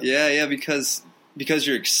about that? Yeah, because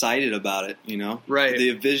you're excited about it, you know? Right.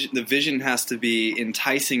 The vision has to be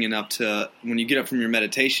enticing enough to, when you get up from your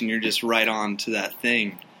meditation, you're just right on to that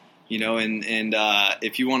thing. You know, and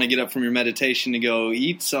if you want to get up from your meditation to go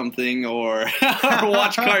eat something or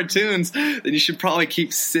watch cartoons, then you should probably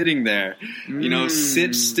keep sitting there. You know,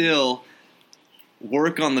 sit still,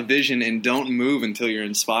 work on the vision, and don't move until you're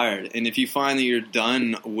inspired. And if you find that you're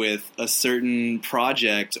done with a certain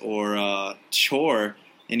project or a chore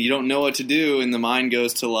and you don't know what to do and the mind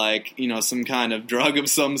goes to, like, you know, some kind of drug of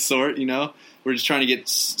some sort, you know, we're just trying to get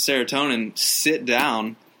serotonin, sit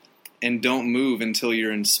down. And don't move until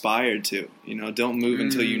you're inspired to. You know, don't move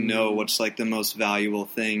until you know what's like the most valuable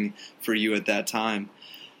thing for you at that time.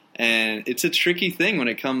 And it's a tricky thing when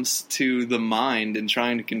it comes to the mind and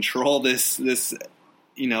trying to control this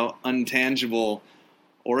you know, untangible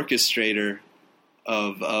orchestrator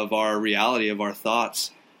of our reality, of our thoughts.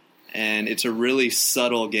 And it's a really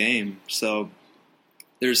subtle game. So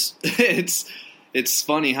there's It's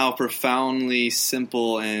funny how profoundly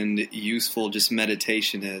simple and useful just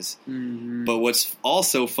meditation is. Mm-hmm. But what's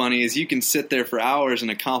also funny is you can sit there for hours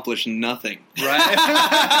and accomplish nothing.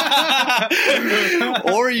 Right.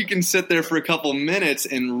 Or you can sit there for a couple minutes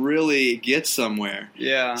and really get somewhere.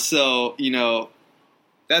 Yeah. So, you know.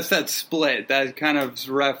 That's that split that kind of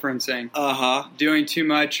referencing. Uh-huh. Doing too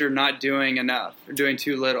much or not doing enough. Or doing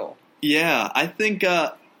too little. Yeah. I think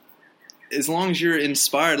as long as you're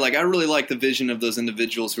inspired, like I really like the vision of those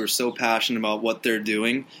individuals who are so passionate about what they're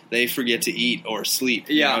doing, they forget to eat or sleep.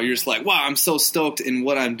 Yeah. You know, you're just like, wow, I'm so stoked in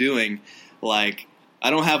what I'm doing. Like,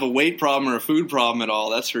 I don't have a weight problem or a food problem at all,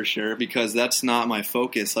 that's for sure, because that's not my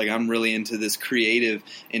focus. Like, I'm really into this creative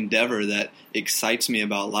endeavor that excites me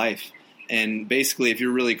about life. And basically, if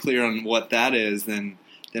you're really clear on what that is, then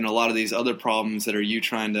a lot of these other problems that are you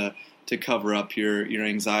trying to cover up your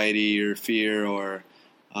anxiety, your fear, or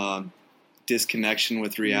disconnection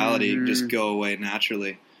with reality just go away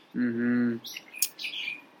naturally. Mm-hmm.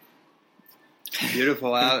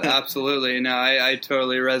 Beautiful. Absolutely. No, I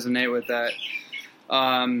totally resonate with that.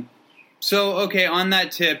 So, okay, on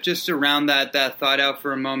that tip, just to round that thought out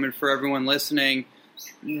for a moment for everyone listening,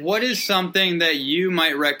 what is something that you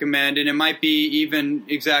might recommend, and it might be even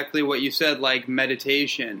exactly what you said, like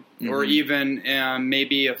meditation, or even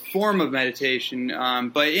maybe a form of meditation,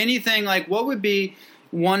 but anything, like what would be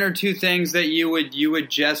one or two things that you would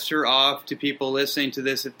gesture off to people listening to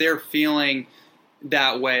this if they're feeling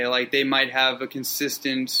that way, like they might have a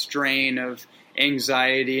consistent strain of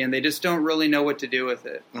anxiety and they just don't really know what to do with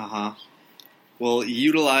it? Well,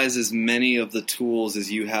 utilize as many of the tools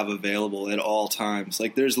as you have available at all times.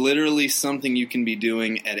 Like, there's literally something you can be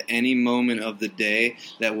doing at any moment of the day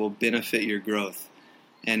that will benefit your growth.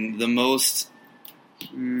 And the most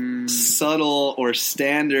subtle or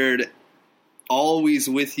standard, always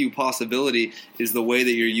with you possibility is the way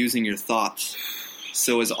that you're using your thoughts.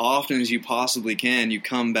 So as often as you possibly can, you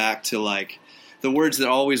come back to, like, the words that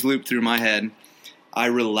always loop through my head. I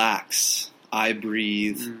relax. I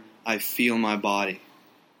breathe. I feel my body.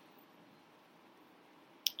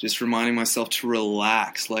 Just reminding myself to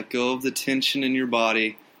relax. Let go of the tension in your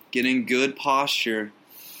body. Get in good posture.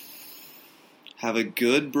 Have a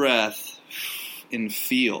good breath. And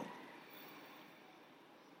feel.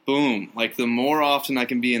 Boom. Like, the more often I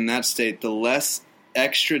can be in that state, the less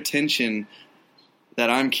extra tension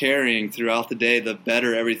that I'm carrying throughout the day, the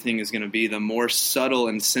better everything is going to be. The more subtle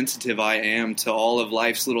and sensitive I am to all of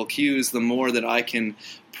life's little cues, the more that I can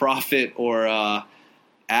profit or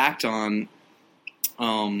act on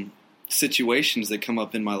situations that come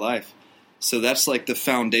up in my life. So that's like the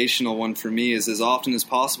foundational one for me, is as often as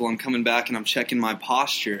possible I'm coming back and I'm checking my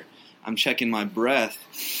posture. I'm checking my breath,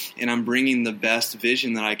 and I'm bringing the best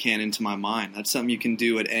vision that I can into my mind. That's something you can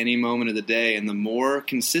do at any moment of the day, and the more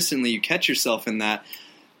consistently you catch yourself in that,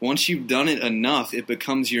 once you've done it enough, it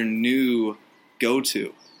becomes your new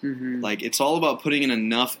go-to. Like, it's all about putting in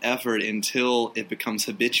enough effort until it becomes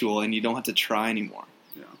habitual, and you don't have to try anymore.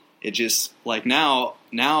 Yeah. It just, like, now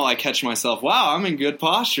I catch myself, wow, I'm in good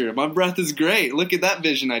posture. My breath is great. Look at that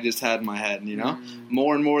vision I just had in my head, you know?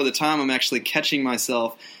 More and more of the time, I'm actually catching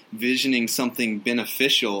myself visioning something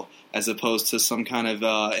beneficial as opposed to some kind of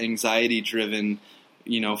anxiety-driven,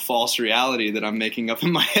 you know, false reality that I'm making up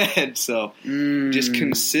in my head. So just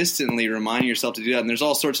consistently reminding yourself to do that. And there's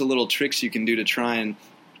all sorts of little tricks you can do to try and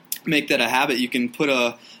make that a habit. You can put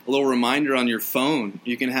a little reminder on your phone.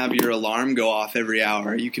 You can have your alarm go off every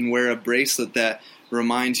hour. You can wear a bracelet that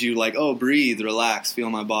reminds you, like, oh, breathe, relax, feel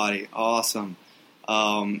my body. Awesome.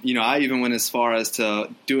 I even went as far as to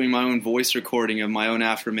doing my own voice recording of my own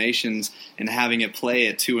affirmations and having it play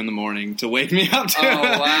at 2 a.m. to wake me up. Oh,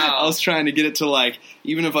 wow. I was trying to get it to, like,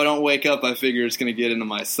 even if I don't wake up, I figure it's going to get into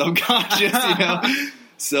my subconscious,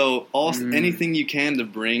 So anything you can to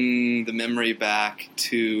bring the memory back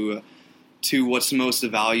to what's most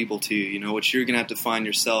valuable to you, what you're going to have to find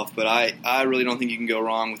yourself. But I really don't think you can go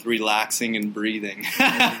wrong with relaxing and breathing.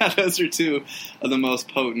 Those are two of the most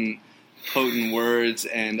potent words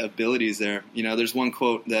and abilities there. There's one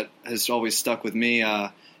quote that has always stuck with me,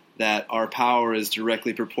 that our power is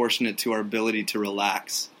directly proportionate to our ability to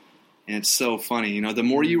relax. And it's so funny. The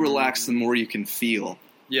more you relax, the more you can feel.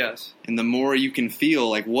 Yes. And the more you can feel,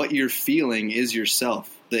 like, what you're feeling is yourself.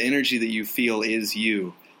 The energy that you feel is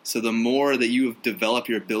you. So the more that you have developed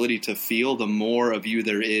your ability to feel, the more of you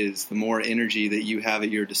there is, the more energy that you have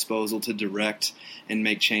at your disposal to direct and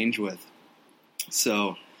make change with.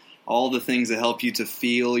 So all the things that help you to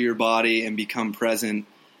feel your body and become present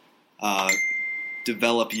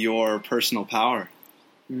develop your personal power.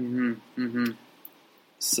 Mm-hmm. Mm-hmm.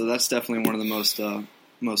 So that's definitely one of the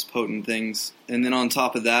most potent things. And then on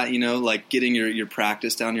top of that, like getting your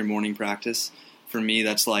practice down, your morning practice. For me,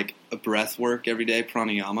 that's like a breath work every day,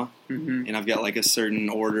 pranayama. Mm-hmm. And I've got like a certain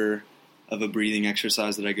order of a breathing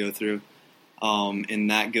exercise that I go through.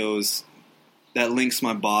 And that links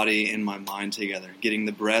my body and my mind together. Getting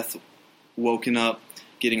the breath woken up,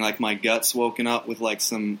 getting like my guts woken up with like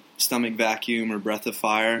some stomach vacuum or breath of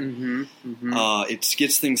fire. Mm-hmm. Mm-hmm. It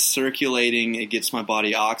gets things circulating, it gets my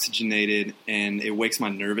body oxygenated, and it wakes my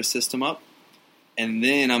nervous system up. And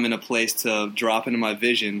then I'm in a place to drop into my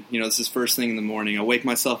vision. This is first thing in the morning. I wake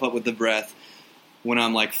myself up with the breath. When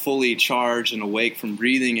I'm like fully charged and awake from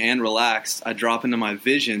breathing and relaxed, I drop into my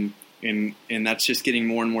vision, and that's just getting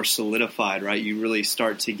more and more solidified, right? You really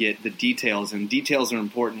start to get the details, and details are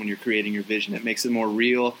important when you're creating your vision. It makes it more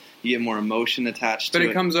real. You get more emotion attached to it. But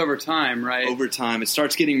it comes over time, right? Over time. It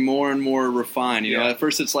starts getting more and more refined. At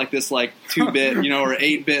first it's like this like 2-bit, or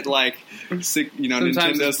 8-bit like, Sometimes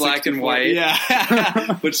Nintendo it's black 64. and white.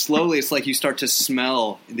 Yeah. But slowly it's like you start to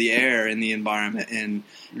smell the air in the environment and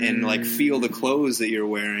like feel the clothes that you're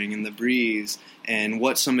wearing and the breeze and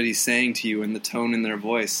what somebody's saying to you and the tone in their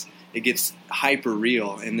voice. It gets hyper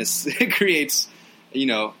real, and this it creates,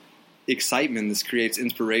 excitement. This creates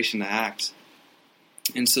inspiration to act.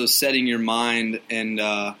 And so setting your mind and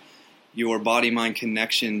your body-mind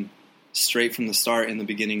connection straight from the start in the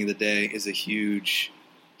beginning of the day is a huge,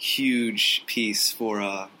 huge piece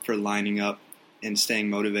for lining up and staying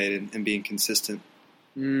motivated and being consistent.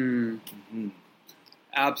 Mm-hmm.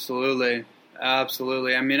 Absolutely.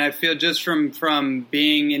 Absolutely. I mean, I feel just from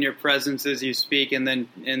being in your presence as you speak, and then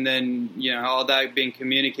all that being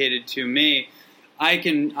communicated to me,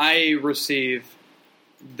 I receive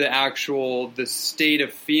the state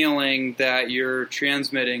of feeling that you're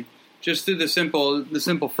transmitting just through the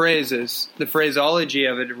simple phrases, the phraseology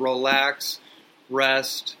of it: relax,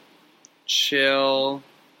 rest, chill,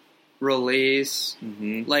 release.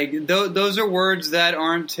 Mm-hmm. Like those are words that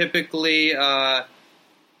aren't typically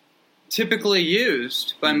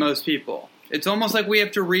used by most people. It's almost like we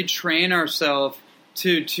have to retrain ourselves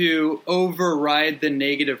to override the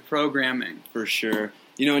negative programming. For sure.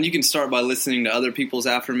 And you can start by listening to other people's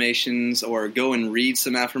affirmations or go and read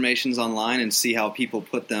some affirmations online and see how people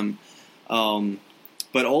put them.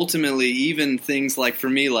 But ultimately, even things like, for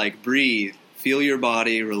me, like breathe, feel your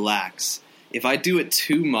body, relax. If I do it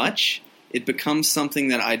too much, it becomes something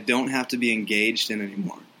that I don't have to be engaged in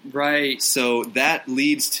anymore. Right. So that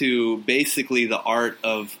leads to basically the art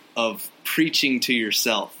of preaching to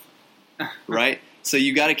yourself, right? So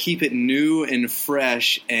you got to keep it new and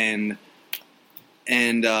fresh and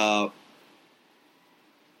dealing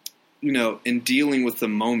with the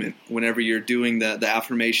moment whenever you're doing the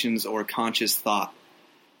affirmations or conscious thought.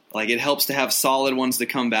 Like, it helps to have solid ones to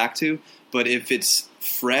come back to, but if it's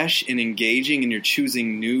fresh and engaging and you're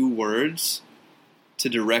choosing new words to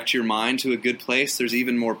direct your mind to a good place, there's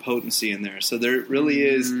even more potency in there. So there really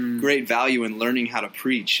is great value in learning how to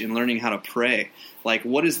preach and learning how to pray. Like,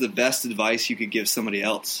 what is the best advice you could give somebody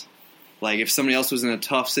else? Like, if somebody else was in a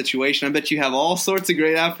tough situation, I bet you have all sorts of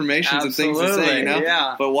great affirmations and things to say,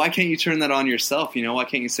 Yeah. But why can't you turn that on yourself, Why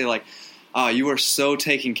can't you say, like, you are so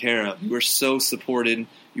taken care of. You are so supported.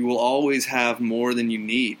 You will always have more than you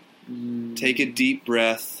need. Take a deep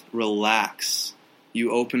breath. Relax.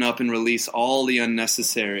 You open up and release all the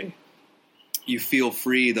unnecessary. You feel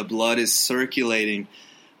free. The blood is circulating.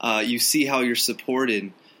 You see how you're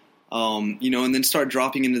supported. And then start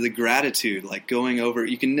dropping into the gratitude, like going over.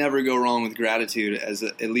 You can never go wrong with gratitude as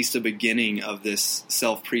at least a beginning of this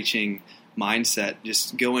self-preaching mindset.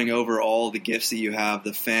 Just going over all the gifts that you have,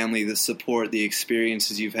 the family, the support, the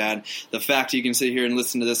experiences you've had, the fact you can sit here and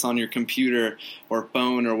listen to this on your computer or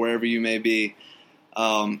phone or wherever you may be.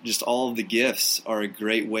 Just all of the gifts are a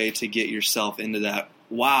great way to get yourself into that,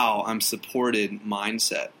 wow, I'm supported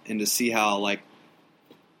mindset, and to see how like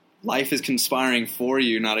life is conspiring for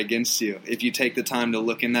you, not against you. If you take the time to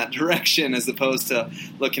look in that direction as opposed to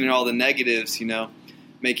looking at all the negatives,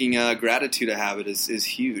 making gratitude a habit is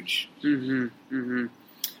huge. Mm-hmm. Mm-hmm.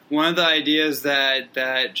 One of the ideas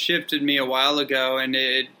that shifted me a while ago, and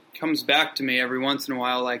it comes back to me every once in a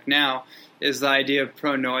while, like now, is the idea of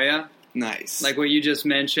pronoia. Nice. Like what you just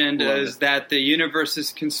mentioned is that the universe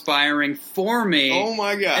is conspiring for me. Oh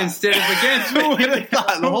my God. Instead of against me.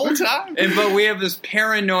 The whole time. But we have this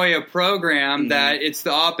paranoia program that it's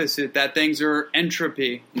the opposite, that things are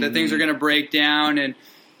entropy, that things are going to break down and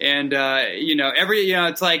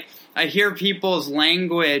it's like I hear people's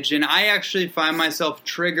language, and I actually find myself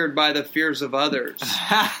triggered by the fears of others.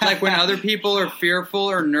 Like when other people are fearful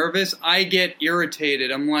or nervous, I get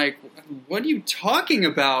irritated. I'm like, what are you talking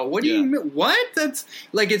about? What do you mean? What? That's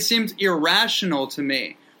like, it seems irrational to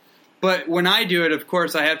me. But when I do it, of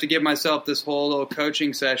course, I have to give myself this whole little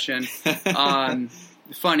coaching session.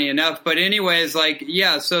 Funny enough. But anyways,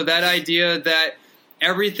 so that idea that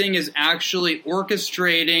everything is actually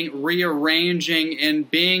orchestrating, rearranging, and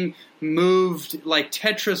being moved like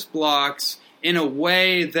Tetris blocks in a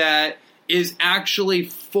way that is actually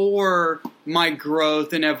for my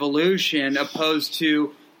growth and evolution, opposed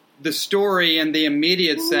to the story in the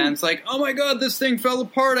immediate sense. Like, oh my God, this thing fell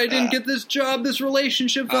apart. I didn't get this job. This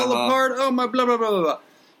relationship fell apart. Oh my blah, blah, blah, blah, blah.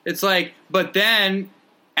 It's like, but then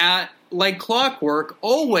like clockwork,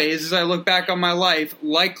 always as I look back on my life,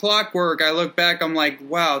 like clockwork, I look back, I'm like,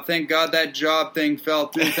 wow, thank God that job thing fell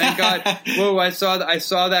through. Thank God, whoa, I saw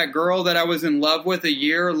that girl that I was in love with a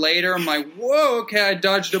year later. I'm like, whoa, okay, I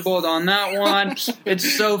dodged a bullet on that one.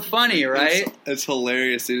 It's so funny, right? It's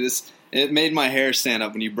hilarious, dude. It made my hair stand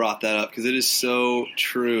up when you brought that up, because it is so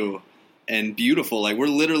true and beautiful. Like, we're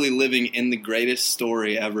literally living in the greatest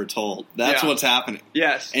story ever told. That's what's happening.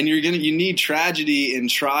 Yes. And you need tragedy and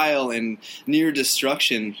trial and near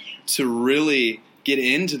destruction to really get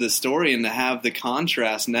into the story and to have the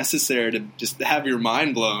contrast necessary to just have your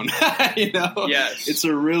mind blown. Yes. It's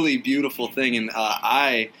a really beautiful thing, and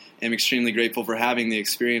I am extremely grateful for having the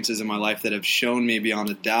experiences in my life that have shown me beyond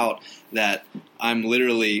a doubt that I'm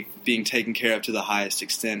literally being taken care of to the highest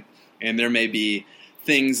extent. And there may be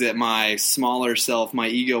things that my smaller self, my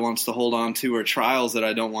ego wants to hold on to, or trials that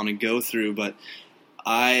I don't want to go through, but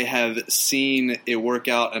I have seen it work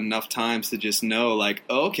out enough times to just know, like,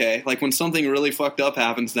 oh, okay, like when something really fucked up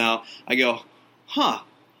happens now, I go,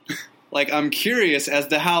 like, I'm curious as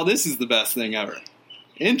to how this is the best thing ever.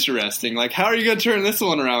 Interesting. Like, how are you going to turn this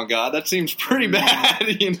one around, God? That seems pretty bad,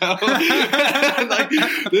 Like,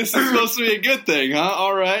 this is supposed to be a good thing, huh?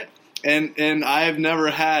 All right. And I have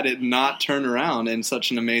never had it not turn around in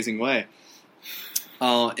such an amazing way.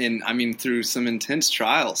 And I mean, through some intense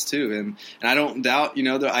trials too. And I don't doubt,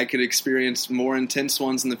 that I could experience more intense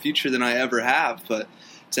ones in the future than I ever have. But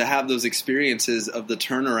to have those experiences of the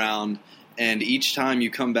turnaround, and each time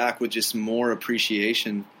you come back with just more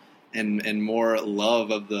appreciation and more love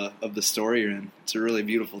of the story you're in, it's a really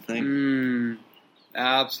beautiful thing.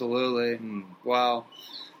 Absolutely. Wow.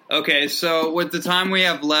 Okay, so with the time we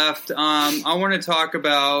have left, I want to talk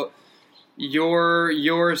about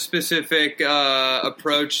your specific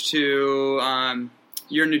approach to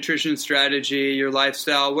your nutrition strategy, your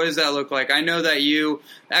lifestyle. What does that look like? I know that you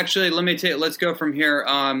actually. Let's go from here.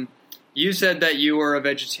 You said that you were a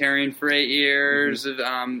vegetarian for 8 years,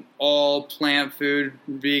 all plant food,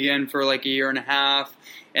 vegan for like a year and a half,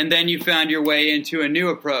 and then you found your way into a new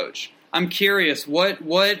approach. I'm curious, what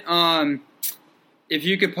if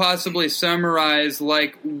you could possibly summarize,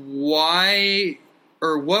 like, why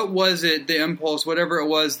or what was it, the impulse, whatever it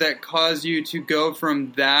was, that caused you to go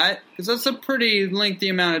from that? Because that's a pretty lengthy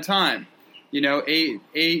amount of time.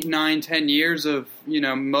 8, 9, 10 years of,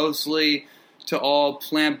 mostly to all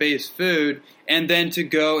plant-based food, and then to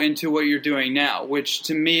go into what you're doing now, which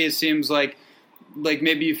to me it seems like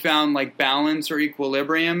maybe you found like balance or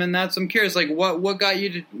equilibrium in that. So I'm curious, like what got you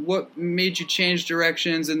to, what made you change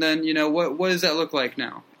directions, and then what does that look like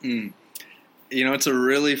now? It's a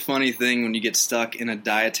really funny thing when you get stuck in a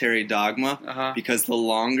dietary dogma, because the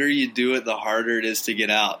longer you do it, the harder it is to get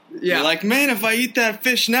out. Yeah. You're like, man, if I eat that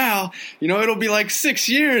fish now, it'll be like 6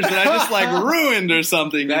 years that I just ruined or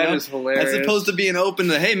something. That is hilarious. As opposed to being open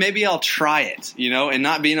to, hey, maybe I'll try it, and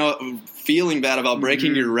not being feeling bad about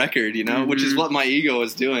breaking your record, which is what my ego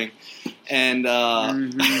was doing. And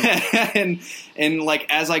and like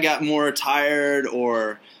as I got more tired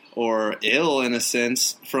or ill in a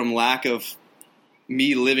sense from lack of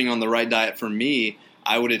me living on the right diet for me,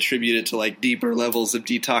 I would attribute it to like deeper levels of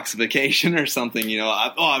detoxification or something.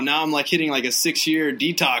 Now I'm like hitting like a 6-year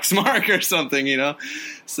detox mark or something.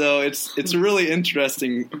 So it's really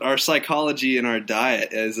interesting. Our psychology and our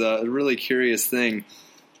diet is a really curious thing.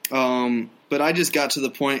 But I just got to the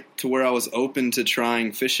point to where I was open to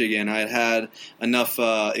trying fish again. I had enough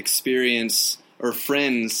experience or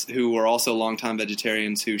friends who were also longtime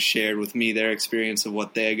vegetarians who shared with me their experience of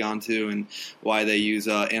what they had gone to and why they use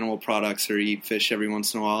animal products or eat fish every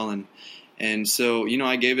once in a while. And so,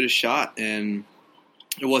 I gave it a shot, and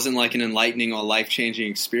it wasn't like an enlightening or life-changing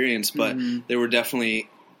experience, but there were definitely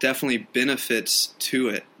benefits to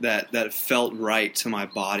it that felt right to my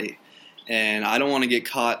body. And I don't want to get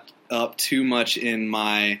caught up too much in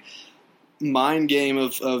my mind game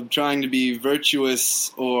of trying to be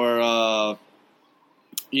virtuous or, I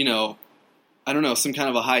don't know, some kind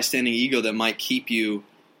of a high-standing ego that might keep you,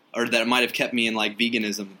 or that might have kept me in like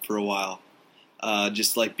veganism for a while.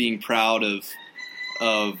 Just like being proud of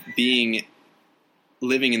living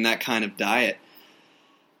in that kind of diet.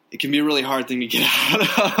 It can be a really hard thing to get out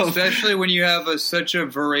of. Especially when you have such a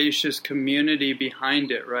voracious community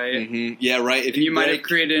behind it, right? Mm-hmm. Yeah, right. If you might have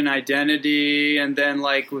created an identity and then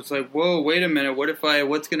was like, whoa, wait a minute,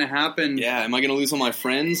 what's going to happen? Yeah, am I going to lose all my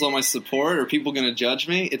friends, all my support? Are people going to judge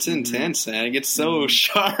me? It's intense, man. It gets so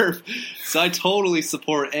sharp. So I totally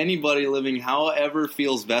support anybody living however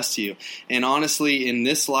feels best to you. And honestly, in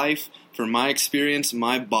this life, from my experience,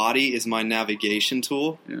 my body is my navigation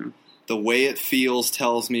tool. Yeah. The way it feels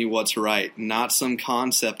tells me what's right, not some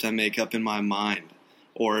concept I make up in my mind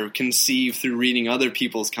or conceive through reading other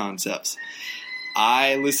people's concepts.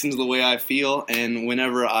 I listen to the way I feel, and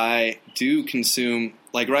whenever I do consume,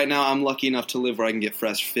 like right now I'm lucky enough to live where I can get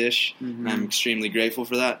fresh fish, and I'm extremely grateful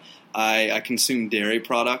for that. I consume dairy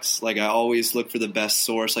products. Like I always look for the best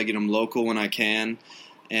source. I get them local when I can,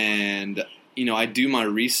 and I do my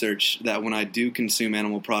research that when I do consume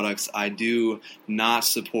animal products, I do not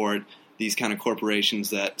support these kind of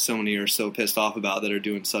corporations that so many are so pissed off about that are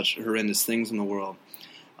doing such horrendous things in the world.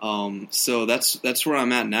 So that's where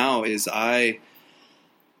I'm at now. Is I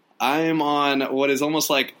am on what is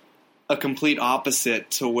almost like a complete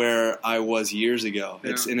opposite to where I was years ago.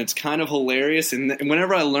 Yeah. It's kind of hilarious. And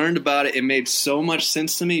whenever I learned about it, it made so much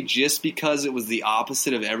sense to me just because it was the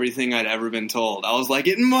opposite of everything I'd ever been told. I was like,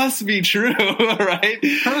 it must be true, right?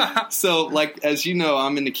 So, like, as you know,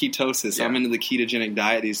 I'm into ketosis. Yeah. I'm into the ketogenic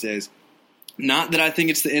diet these days. Not that I think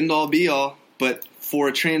it's the end-all, be-all, but for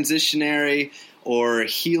a transitionary or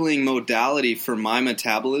healing modality for my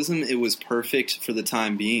metabolism, it was perfect for the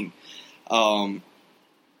time being. No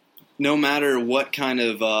matter what kind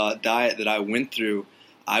of diet that I went through,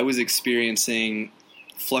 I was experiencing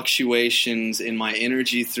fluctuations in my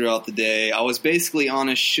energy throughout the day. I was basically on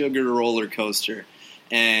a sugar roller coaster,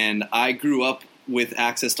 and I grew up with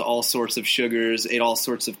access to all sorts of sugars, ate all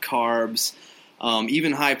sorts of carbs.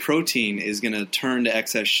 Even high protein is going to turn to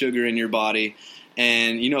excess sugar in your body.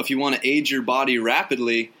 And, if you want to age your body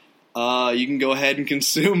rapidly, you can go ahead and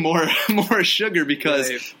consume more sugar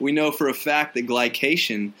because we know for a fact that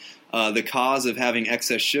glycation, the cause of having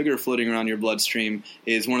excess sugar floating around your bloodstream,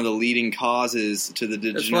 is one of the leading causes to the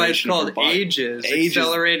degeneration of your body. That's why it's called AGEs,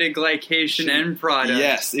 accelerated glycation end product.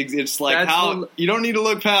 Yes, it's like you don't need to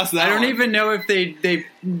look past that. I don't even know if they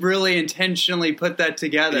really intentionally put that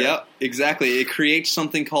together. Yep, exactly. It creates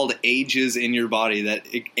something called AGEs in your body that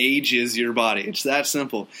it ages your body. It's that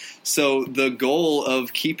simple. So the goal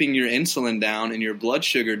of keeping your insulin down and your blood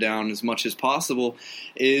sugar down as much as possible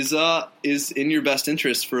is in your best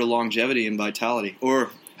interest for longevity and vitality.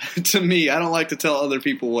 Or to me, I don't like to tell other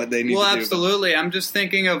people what they need to do. Well, absolutely. I'm just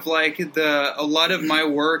thinking of a lot of my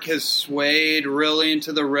work has swayed really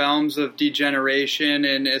into the realms of degeneration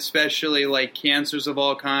and especially like cancers of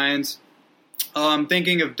all kinds. I'm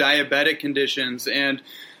thinking of diabetic conditions and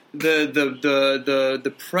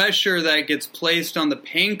the pressure that gets placed on the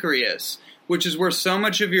pancreas, which is where so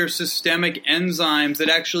much of your systemic enzymes that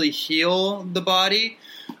actually heal the body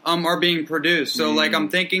are being produced. So like I'm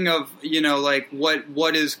thinking of, like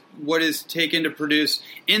what is taken to produce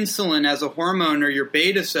insulin as a hormone or your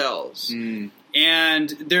beta cells. And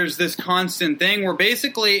there's this constant thing where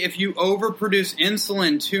basically if you overproduce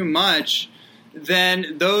insulin too much,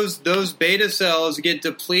 then those beta cells get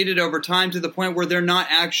depleted over time to the point where they're not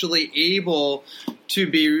actually able to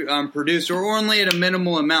be produced, or only at a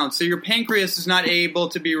minimal amount. So your pancreas is not able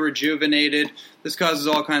to be rejuvenated. This causes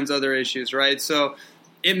all kinds of other issues, right? So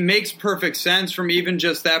it makes perfect sense from even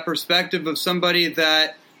just that perspective of somebody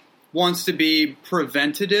that wants to be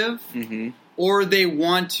preventative, or they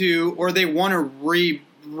want to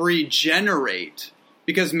regenerate,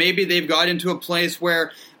 because maybe they've got into a place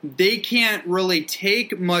where they can't really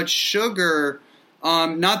take much sugar.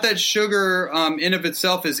 Not that sugar in of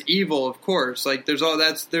itself is evil, of course. Like there's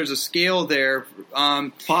a scale there.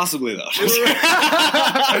 Possibly though.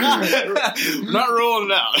 Not rolling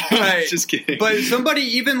it out. Right. Just kidding. But somebody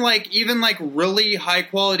even like really high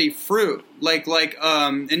quality fruit, like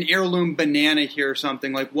an heirloom banana here or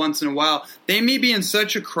something, like once in a while, they may be in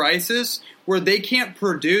such a crisis where they can't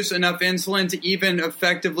produce enough insulin to even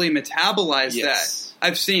effectively metabolize that.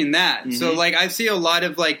 I've seen that. So like I see a lot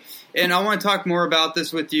of like, and I want to talk more about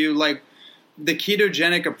this with you, like the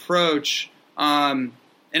ketogenic approach. And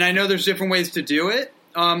I know there's different ways to do it.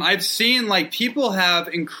 I've seen like people have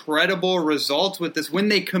incredible results with this when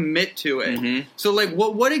they commit to it. So like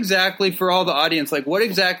what exactly, for all the audience, like what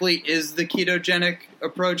exactly is the ketogenic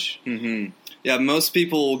approach? Yeah, most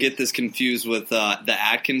people will get this confused with the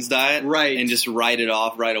Atkins diet, right, and just write it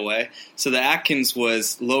off right away. So the Atkins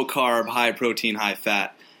was low carb, high protein, high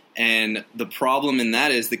fat. And the problem in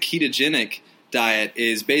that is the ketogenic diet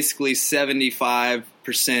is basically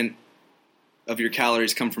 75% of your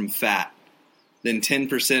calories come from fat, then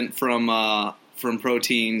 10% from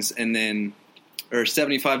proteins, and then, or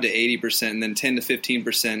 75 to 80%, and then 10 to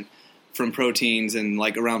 15% from proteins, and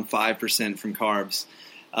like around 5% from carbs.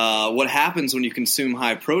 What happens when you consume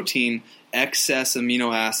high protein, excess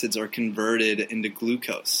amino acids are converted into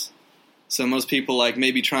glucose. So most people like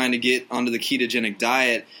maybe trying to get onto the ketogenic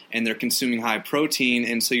diet and they're consuming high protein,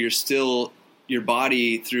 and so your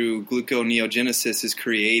body through gluconeogenesis is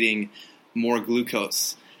creating more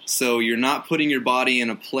glucose. So you're not putting your body in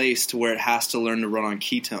a place to where it has to learn to run on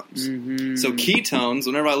ketones. So ketones,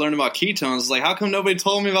 whenever I learned about ketones, it's like, how come nobody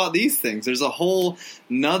told me about these things? There's a whole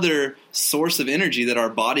nother source of energy that our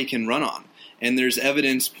body can run on. And there's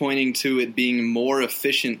evidence pointing to it being a more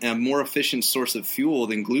efficient source of fuel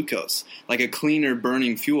than glucose, like a cleaner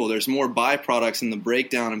burning fuel. There's more byproducts in the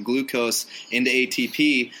breakdown of glucose into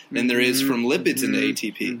ATP than there is from lipids into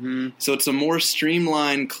ATP. So it's a more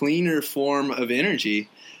streamlined, cleaner form of energy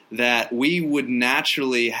that we would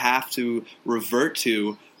naturally have to revert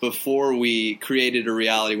to before we created a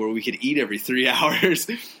reality where we could eat every 3 hours.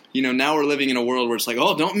 You know, now we're living in a world where it's like,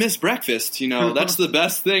 oh, don't miss breakfast. You know, that's the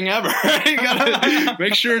best thing ever. You gotta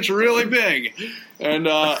make sure it's really big. And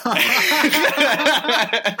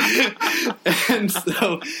and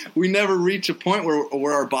so we never reach a point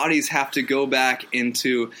where our bodies have to go back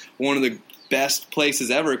into one of the best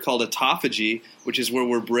places ever called autophagy, which is where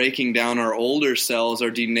we're breaking down our older cells, our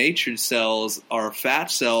denatured cells, our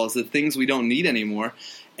fat cells, the things we don't need anymore,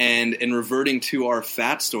 and reverting to our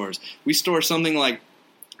fat stores. We store something like,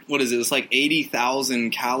 what is it? It's like 80,000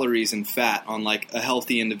 calories in fat on like a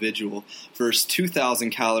healthy individual versus 2,000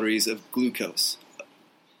 calories of glucose,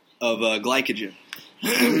 of glycogen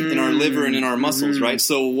in our liver and in our muscles, right?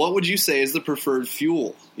 So what would you say is the preferred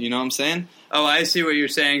fuel? You know what I'm saying? Oh, I see what you're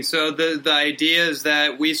saying. So the idea is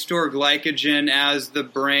that we store glycogen as the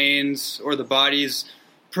brain's or the body's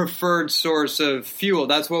preferred source of fuel.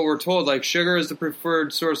 That's what we're told. Like sugar is the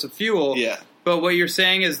preferred source of fuel. Yeah. But what you're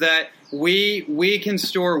saying is that we can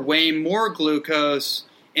store way more glucose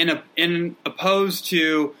in opposed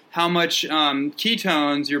to how much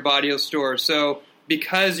ketones your body will store. So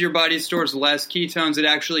because your body stores less ketones, it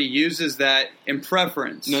actually uses that in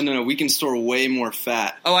preference. No. We can store way more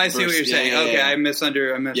fat. Oh, I see what you're saying. Okay, I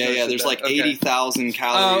misunderstood. Yeah. There's like 80,000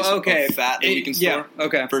 calories of fat that we can store.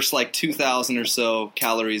 Versus like 2,000 or so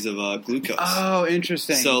calories of glucose. Oh,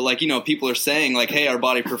 interesting. So like, you know, people are saying like, hey, our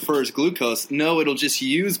body prefers glucose. No, it'll just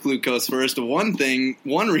use glucose first. One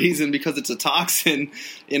reason, because it's a toxin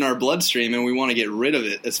in our bloodstream and we want to get rid of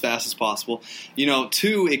it as fast as possible. You know,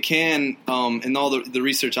 two, it can, and all the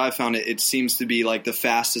research I found, it seems to be like the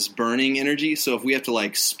fastest burning energy. So if we have to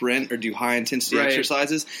like sprint or do high intensity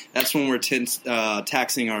exercises, that's when we're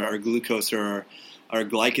taxing our glucose or our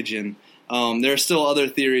glycogen. There are still other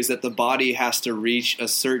theories that the body has to reach a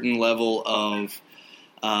certain level of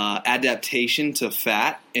adaptation to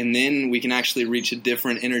fat, and then we can actually reach a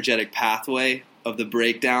different energetic pathway of the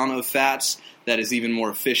breakdown of fats that is even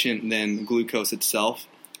more efficient than glucose itself.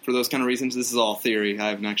 For those kind of reasons, this is all theory. I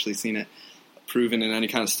haven't actually seen it proven in any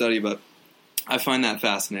kind of study, but I find that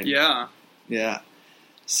fascinating. Yeah. Yeah.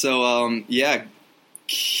 So,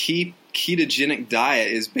 ketogenic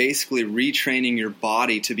diet is basically retraining your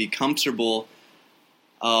body to be comfortable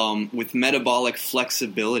with metabolic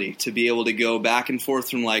flexibility, to be able to go back and forth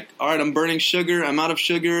from like, all right, I'm burning sugar, I'm out of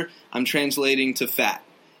sugar, I'm translating to fat.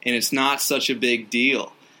 And it's not such a big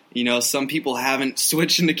deal. You know, some people haven't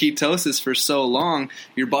switched into ketosis for so long,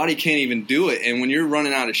 your body can't even do it. And when you're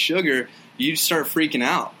running out of sugar, you start freaking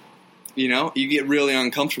out. You know, you get really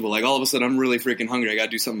uncomfortable. Like all of a sudden, I'm really freaking hungry. I got to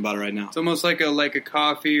do something about it right now. It's almost like a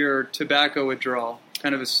coffee or tobacco withdrawal.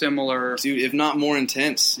 Kind of a similar, dude, if not more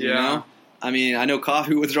intense. Yeah. You know? I mean, I know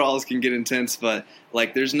coffee withdrawals can get intense, but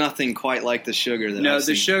like, there's nothing quite like the sugar that I've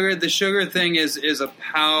seen. The sugar thing is a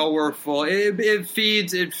powerful. It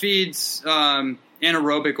feeds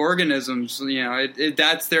anaerobic organisms. You know,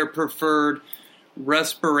 that's their preferred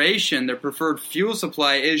respiration, their preferred fuel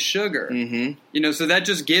supply is sugar. Mm-hmm. You know, so that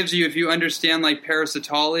just gives you, if you understand like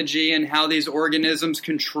parasitology and how these organisms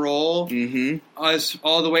control us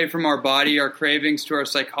all the way from our body, our cravings to our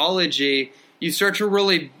psychology, you start to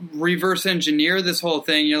really reverse engineer this whole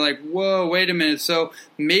thing. You're like, whoa, wait a minute. So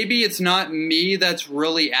maybe it's not me that's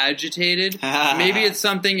really agitated. Maybe it's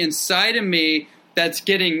something inside of me that's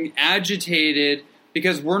getting agitated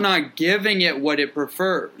because we're not giving it what it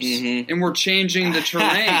prefers, and we're changing the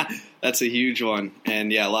terrain. That's a huge one,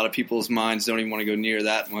 and yeah, a lot of people's minds don't even want to go near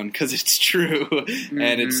that one because it's true,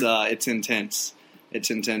 and it's intense. It's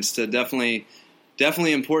intense. To definitely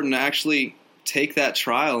important to actually take that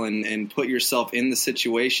trial and put yourself in the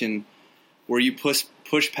situation where you push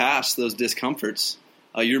past those discomforts.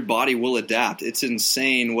 Your body will adapt. It's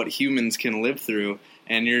insane what humans can live through.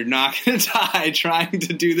 And you're not going to die trying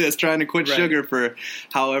to do this, trying to quit sugar for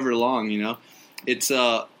however long, you know. It's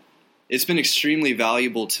been extremely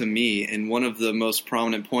valuable to me, and one of the most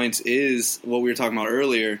prominent points is what we were talking about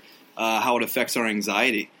earlier, how it affects our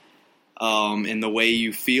anxiety and the way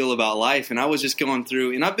you feel about life. And I was just going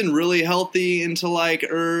through, and I've been really healthy into like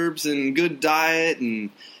herbs and good diet and,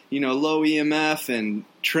 you know, low EMF and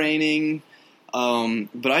training.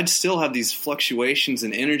 But I'd still have these fluctuations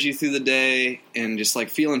in energy through the day and just like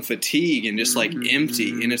feeling fatigue and just like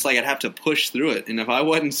empty. And it's like I'd have to push through it. And if I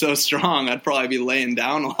wasn't so strong, I'd probably be laying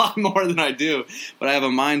down a lot more than I do. But I have a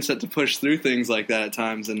mindset to push through things like that at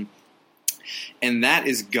times. And that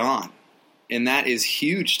is gone. And that is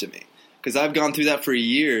huge to me because I've gone through that for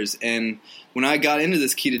years. And when I got into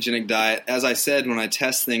this ketogenic diet, as I said, when I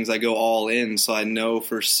test things, I go all in so I know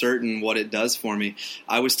for certain what it does for me.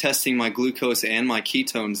 I was testing my glucose and my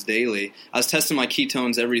ketones daily. I was testing my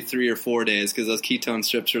ketones every 3 or 4 days because those ketone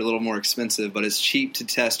strips are a little more expensive, but it's cheap to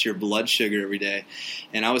test your blood sugar every day.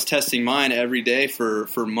 And I was testing mine every day for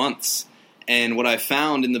months. And what I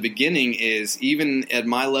found in the beginning is even at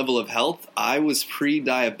my level of health, I was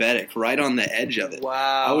pre-diabetic, right on the edge of it.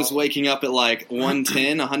 Wow. I was waking up at like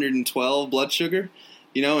 110, 112 blood sugar,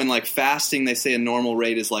 you know, and like fasting, they say a normal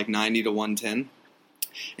rate is like 90 to 110.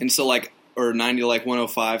 And so like, or 90 to like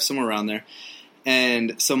 105, somewhere around there.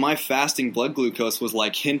 And so my fasting blood glucose was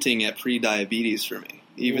like hinting at pre-diabetes for me,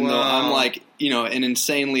 even though I'm like, you know, an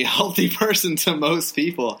insanely healthy person to most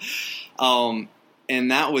people.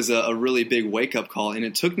 And that was a really big wake-up call. And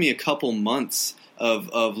it took me a couple months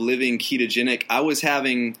of living ketogenic. I was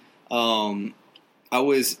having carbs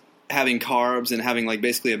and having like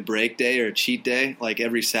basically a break day or a cheat day like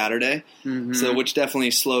every Saturday. So which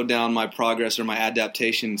definitely slowed down my progress or my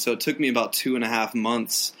adaptation. So it took me about 2.5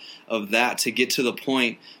 months of that to get to the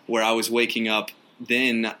point where I was waking up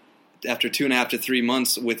then after 2.5 to 3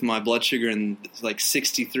 months with my blood sugar in like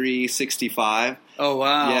 63, 65. Oh,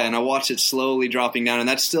 wow. Yeah, and I watched it slowly dropping down, and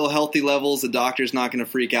that's still healthy levels. The doctor's not going to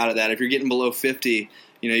freak out at that. If you're getting below 50,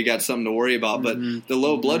 you know, you got something to worry about. But the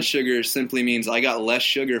low blood sugar simply means I got less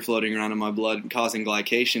sugar floating around in my blood causing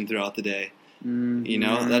glycation throughout the day. You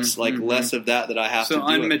know, that's like less of that I have to do. So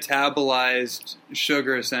unmetabolized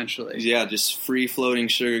sugar, essentially. Yeah, just free-floating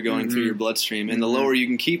sugar going through your bloodstream. And the lower you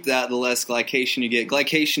can keep that, the less glycation you get.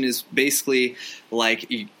 Glycation is basically like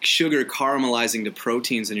sugar caramelizing to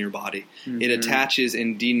proteins in your body. It attaches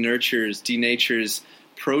and denatures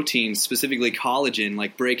proteins, specifically collagen,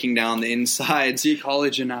 like breaking down the insides.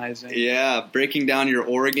 Decollagenizing. Yeah, breaking down your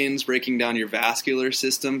organs, breaking down your vascular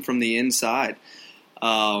system from the inside.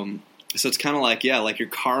 So it's kind of like, yeah, like you're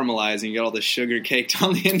caramelizing. You got all the sugar caked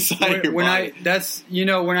on the inside of your body.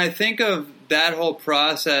 When I think of that whole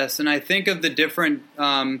process, and I think of the different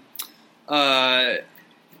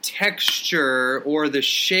texture or the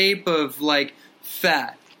shape of like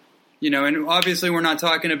fat And obviously we're not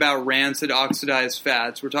talking about rancid oxidized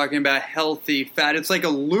fats. We're talking about healthy fat. It's like a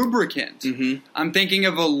lubricant. Mm-hmm. I'm thinking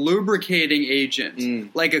of a lubricating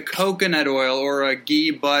agent, like a coconut oil or a ghee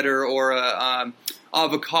butter or a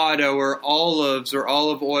avocado or olives or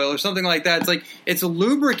olive oil or something like that. It's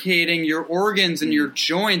lubricating your organs and your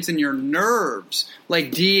joints and your nerves. Like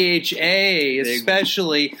DHA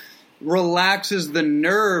especially relaxes the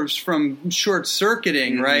nerves from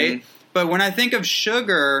short-circuiting, right? But when I think of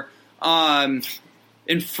sugar, and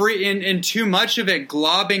too much of it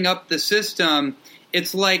globbing up the system,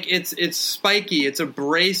 it's like it's spiky, it's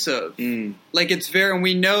abrasive. Like it's very, and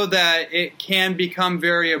we know that it can become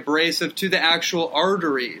very abrasive to the actual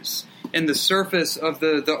arteries and the surface of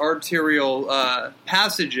the arterial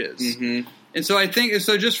passages. And so I think,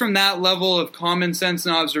 just from that level of common sense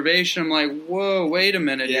and observation, I'm like, whoa, wait a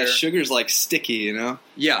minute here. Yeah, sugar's like sticky,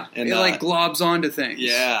 Yeah, and it like globs onto things.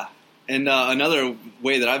 Yeah. And another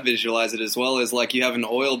way that I visualize it as well is like you have an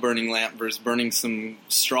oil burning lamp versus burning some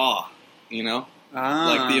straw,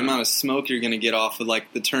 Like the amount of smoke you're going to get off of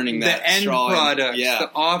like the turning that the end straw products,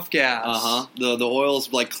 the off gas. The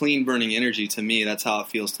oil's like clean burning energy to me. That's how it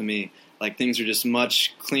feels to me. Like things are just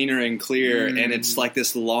much cleaner and clear, and it's like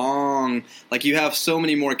this long, like you have so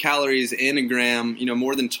many more calories in a gram,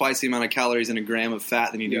 more than twice the amount of calories in a gram of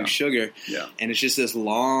fat than you do sugar. Yeah. And it's just this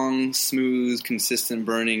long, smooth, consistent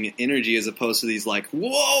burning energy as opposed to these like,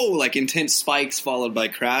 whoa, like intense spikes followed by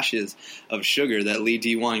crashes of sugar that lead to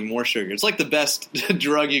you wanting more sugar. It's like the best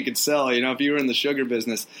drug you could sell. If you were in the sugar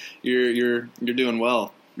business, you're doing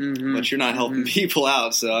well, but you're not helping people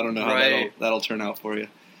out. So I don't know how that'll turn out for you.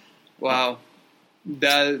 Wow.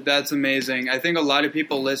 That's amazing. I think a lot of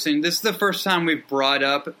people listening, this is the first time we've brought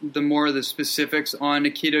up the specifics on a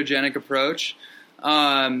ketogenic approach.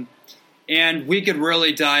 And we could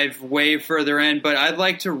really dive way further in, but I'd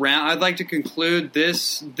like to conclude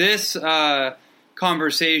this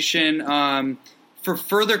conversation for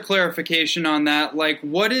further clarification on that. Like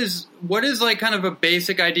what is like kind of a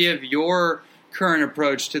basic idea of your current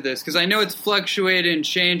approach to this? Because I know it's fluctuated and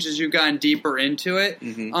changed as you've gotten deeper into it.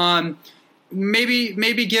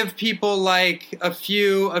 Maybe give people like a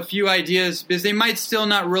few ideas, because they might still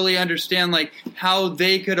not really understand like how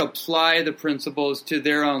they could apply the principles to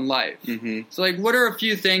their own life. So like, what are a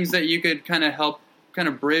few things that you could kind of help kind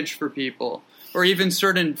of bridge for people, or even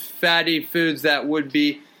certain fatty foods that would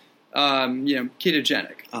be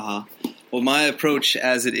ketogenic? Well, my approach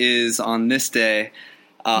as it is on this day,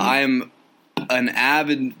 I am an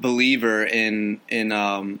avid believer in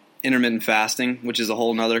intermittent fasting, which is a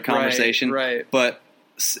whole nother conversation. Right.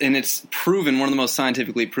 And it's proven, one of the most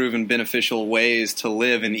scientifically proven beneficial ways to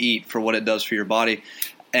live and eat for what it does for your body.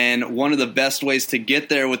 And one of the best ways to get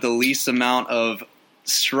there with the least amount of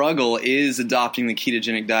struggle is adopting the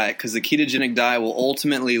ketogenic diet, because the ketogenic diet will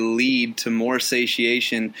ultimately lead to more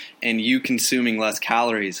satiation and you consuming less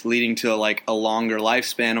calories, leading to a longer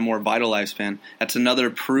lifespan, a more vital lifespan. That's another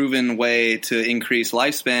proven way to increase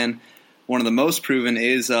lifespan. One of the most proven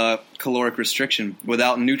is caloric restriction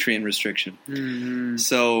without nutrient restriction.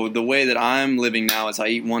 So the way that I'm living now is I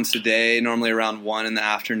eat once a day, normally around 1 in the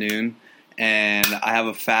afternoon, and I have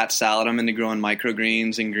a fat salad. I'm into growing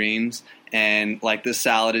microgreens and greens. And like this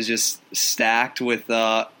salad is just stacked with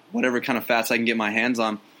whatever kind of fats I can get my hands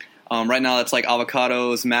on. Right now that's like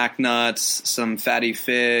avocados, Mack nuts, some fatty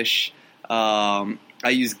fish. I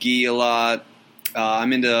use ghee a lot.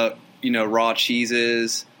 I'm into raw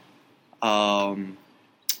cheeses,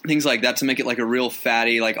 things like that to make it like a real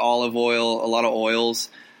fatty, like olive oil, a lot of oils.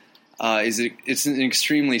 It's an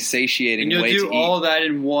extremely satiating way to eat. And you'll do all that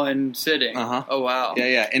in one sitting. Oh, wow.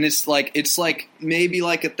 Yeah. And it's like maybe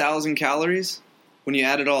like 1,000 calories when you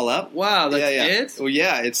add it all up. Wow, that's it? Well,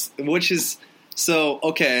 yeah,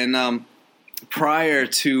 okay, and prior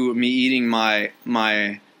to me eating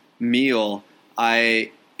my meal,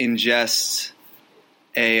 I ingest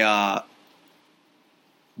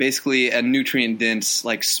basically a nutrient-dense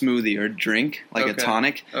like smoothie or drink, like a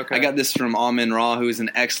tonic. I got this from Amin Ra, who is an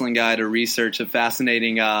excellent guy to research, a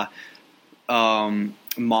fascinating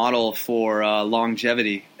model for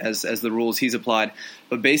longevity as the rules he's applied.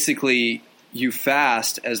 But basically, you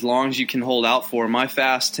fast as long as you can hold out for. My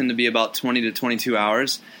fasts tend to be about 20 to 22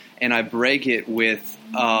 hours, and I break it with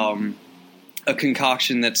a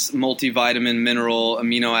concoction that's multivitamin, mineral,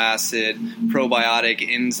 amino acid, probiotic,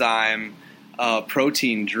 enzyme,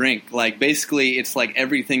 protein drink. Like basically it's like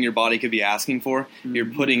everything your body could be asking for, you're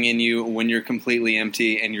putting in you when you're completely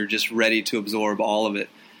empty and you're just ready to absorb all of it.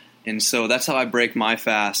 And so that's how I break my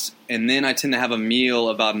fast. And then I tend to have a meal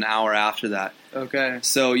about an hour after that. Okay.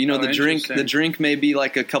 So, the drink may be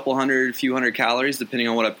like a few hundred calories, depending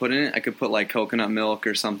on what I put in it. I could put like coconut milk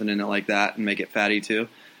or something in it like that and make it fatty too.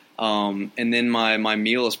 And then my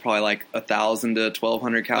meal is probably like 1,000 to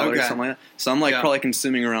 1,200 calories, something like that. So I'm probably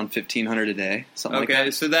consuming around 1,500 a day, something like that.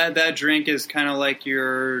 Okay, so that drink is kind of like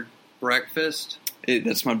your breakfast?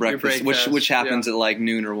 That's my breakfast, which happens at like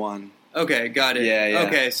noon or 1. Okay, got it. Yeah.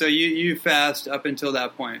 Okay, so you fast up until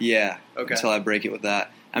that point. Yeah, okay. Until I break it with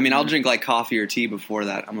that. I mean, I'll drink like coffee or tea before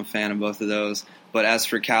that. I'm a fan of both of those. But as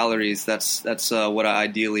for calories, that's what I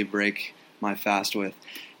ideally break my fast with.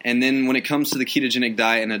 And then when it comes to the ketogenic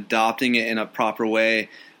diet and adopting it in a proper way,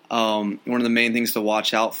 one of the main things to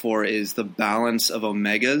watch out for is the balance of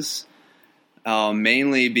omegas,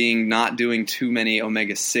 mainly being not doing too many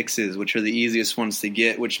omega-6s, which are the easiest ones to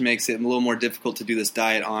get, which makes it a little more difficult to do this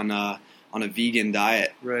diet on a vegan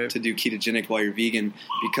diet, right, to do ketogenic while you're vegan,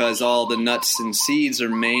 because all the nuts and seeds are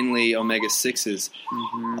mainly omega-6s.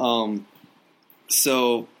 Mm-hmm.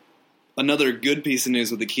 So another good piece of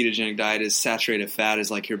news with the ketogenic diet is saturated fat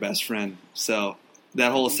is like your best friend. So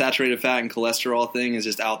that whole saturated fat and cholesterol thing is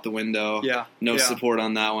just out the window. Yeah. No support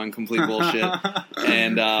on that one. Complete bullshit.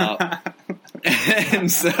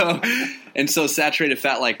 and so saturated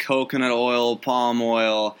fat like coconut oil, palm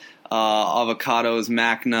oil, avocados,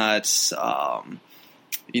 Mack nuts, and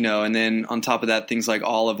then on top of that, things like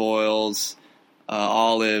olive oils,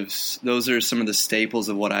 olives. Those are some of the staples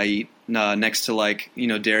of what I eat. Next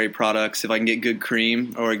to dairy products, if I can get good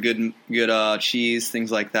cream or good cheese,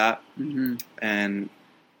 things like that, mm-hmm. and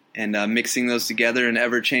mixing those together in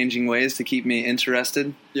ever-changing ways to keep me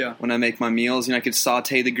interested. Yeah. When I make my meals, I could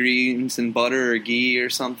saute the greens in butter or ghee or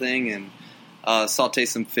something, and saute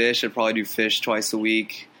some fish. I'd probably do fish twice a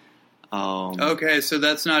week. Okay, so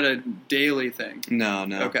that's not a daily thing. No.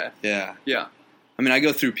 Okay. Yeah. Yeah. I mean, I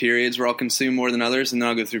go through periods where I'll consume more than others, and then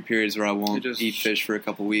I'll go through periods where I won't eat fish for a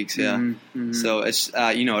couple weeks. Yeah. Mm-hmm. So it's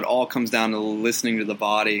it all comes down to listening to the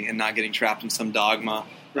body and not getting trapped in some dogma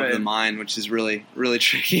of the mind, which is really, really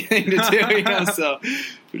tricky thing to do. So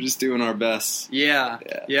we're just doing our best. Yeah.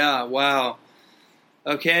 Wow.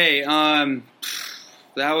 Okay.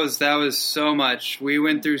 That was so much. We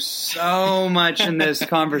went through so much in this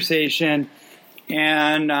conversation.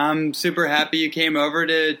 And I'm super happy you came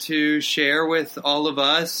over to share with all of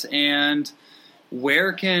us. And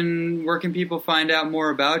where can people find out more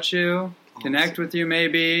about you? Connect with you,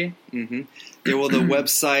 maybe? Mm-hmm. Yeah, well, the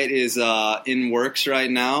website is in works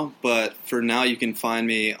right now. But for now, you can find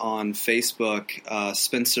me on Facebook,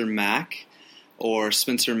 Spencer Mack, or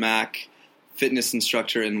Spencer Mack, Fitness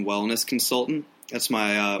Instructor and Wellness Consultant. That's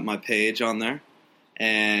my page on there.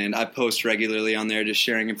 And I post regularly on there, just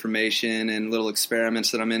sharing information and little experiments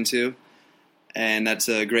that I'm into. And that's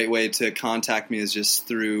a great way to contact me, is just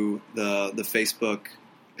through the Facebook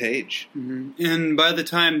page. Mm-hmm. And by the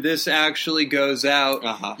time this actually goes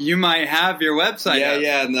out, you might have your website up.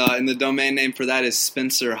 Yeah, and the domain name for that is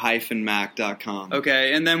spencer-mack.com.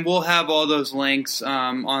 Okay, and then we'll have all those links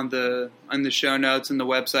on the show notes and the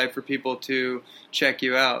website for people to check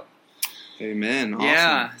you out. Amen. Awesome.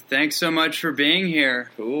 Yeah, thanks so much for being here.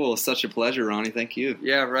 Cool. Such a pleasure, Ronnie. Thank you.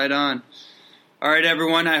 Yeah, right on. All right,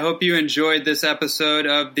 everyone. I hope you enjoyed this episode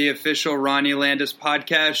of the official Ronnie Landis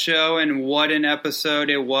podcast show, and what an episode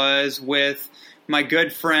it was with my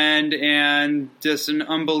good friend and just an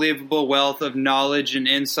unbelievable wealth of knowledge and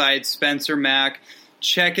insight, Spencer Mack.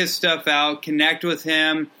 Check his stuff out. Connect with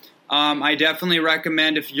him. I definitely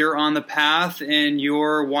recommend, if you're on the path and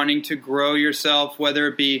you're wanting to grow yourself, whether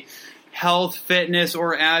it be health, fitness,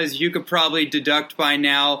 or, as you could probably deduct by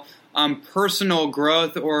now, personal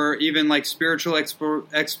growth, or even like spiritual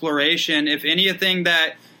exploration. If anything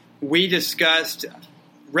that we discussed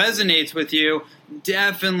resonates with you,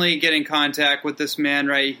 definitely get in contact with this man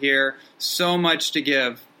right here. So much to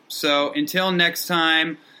give. So until next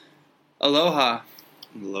time, aloha.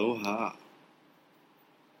 Aloha.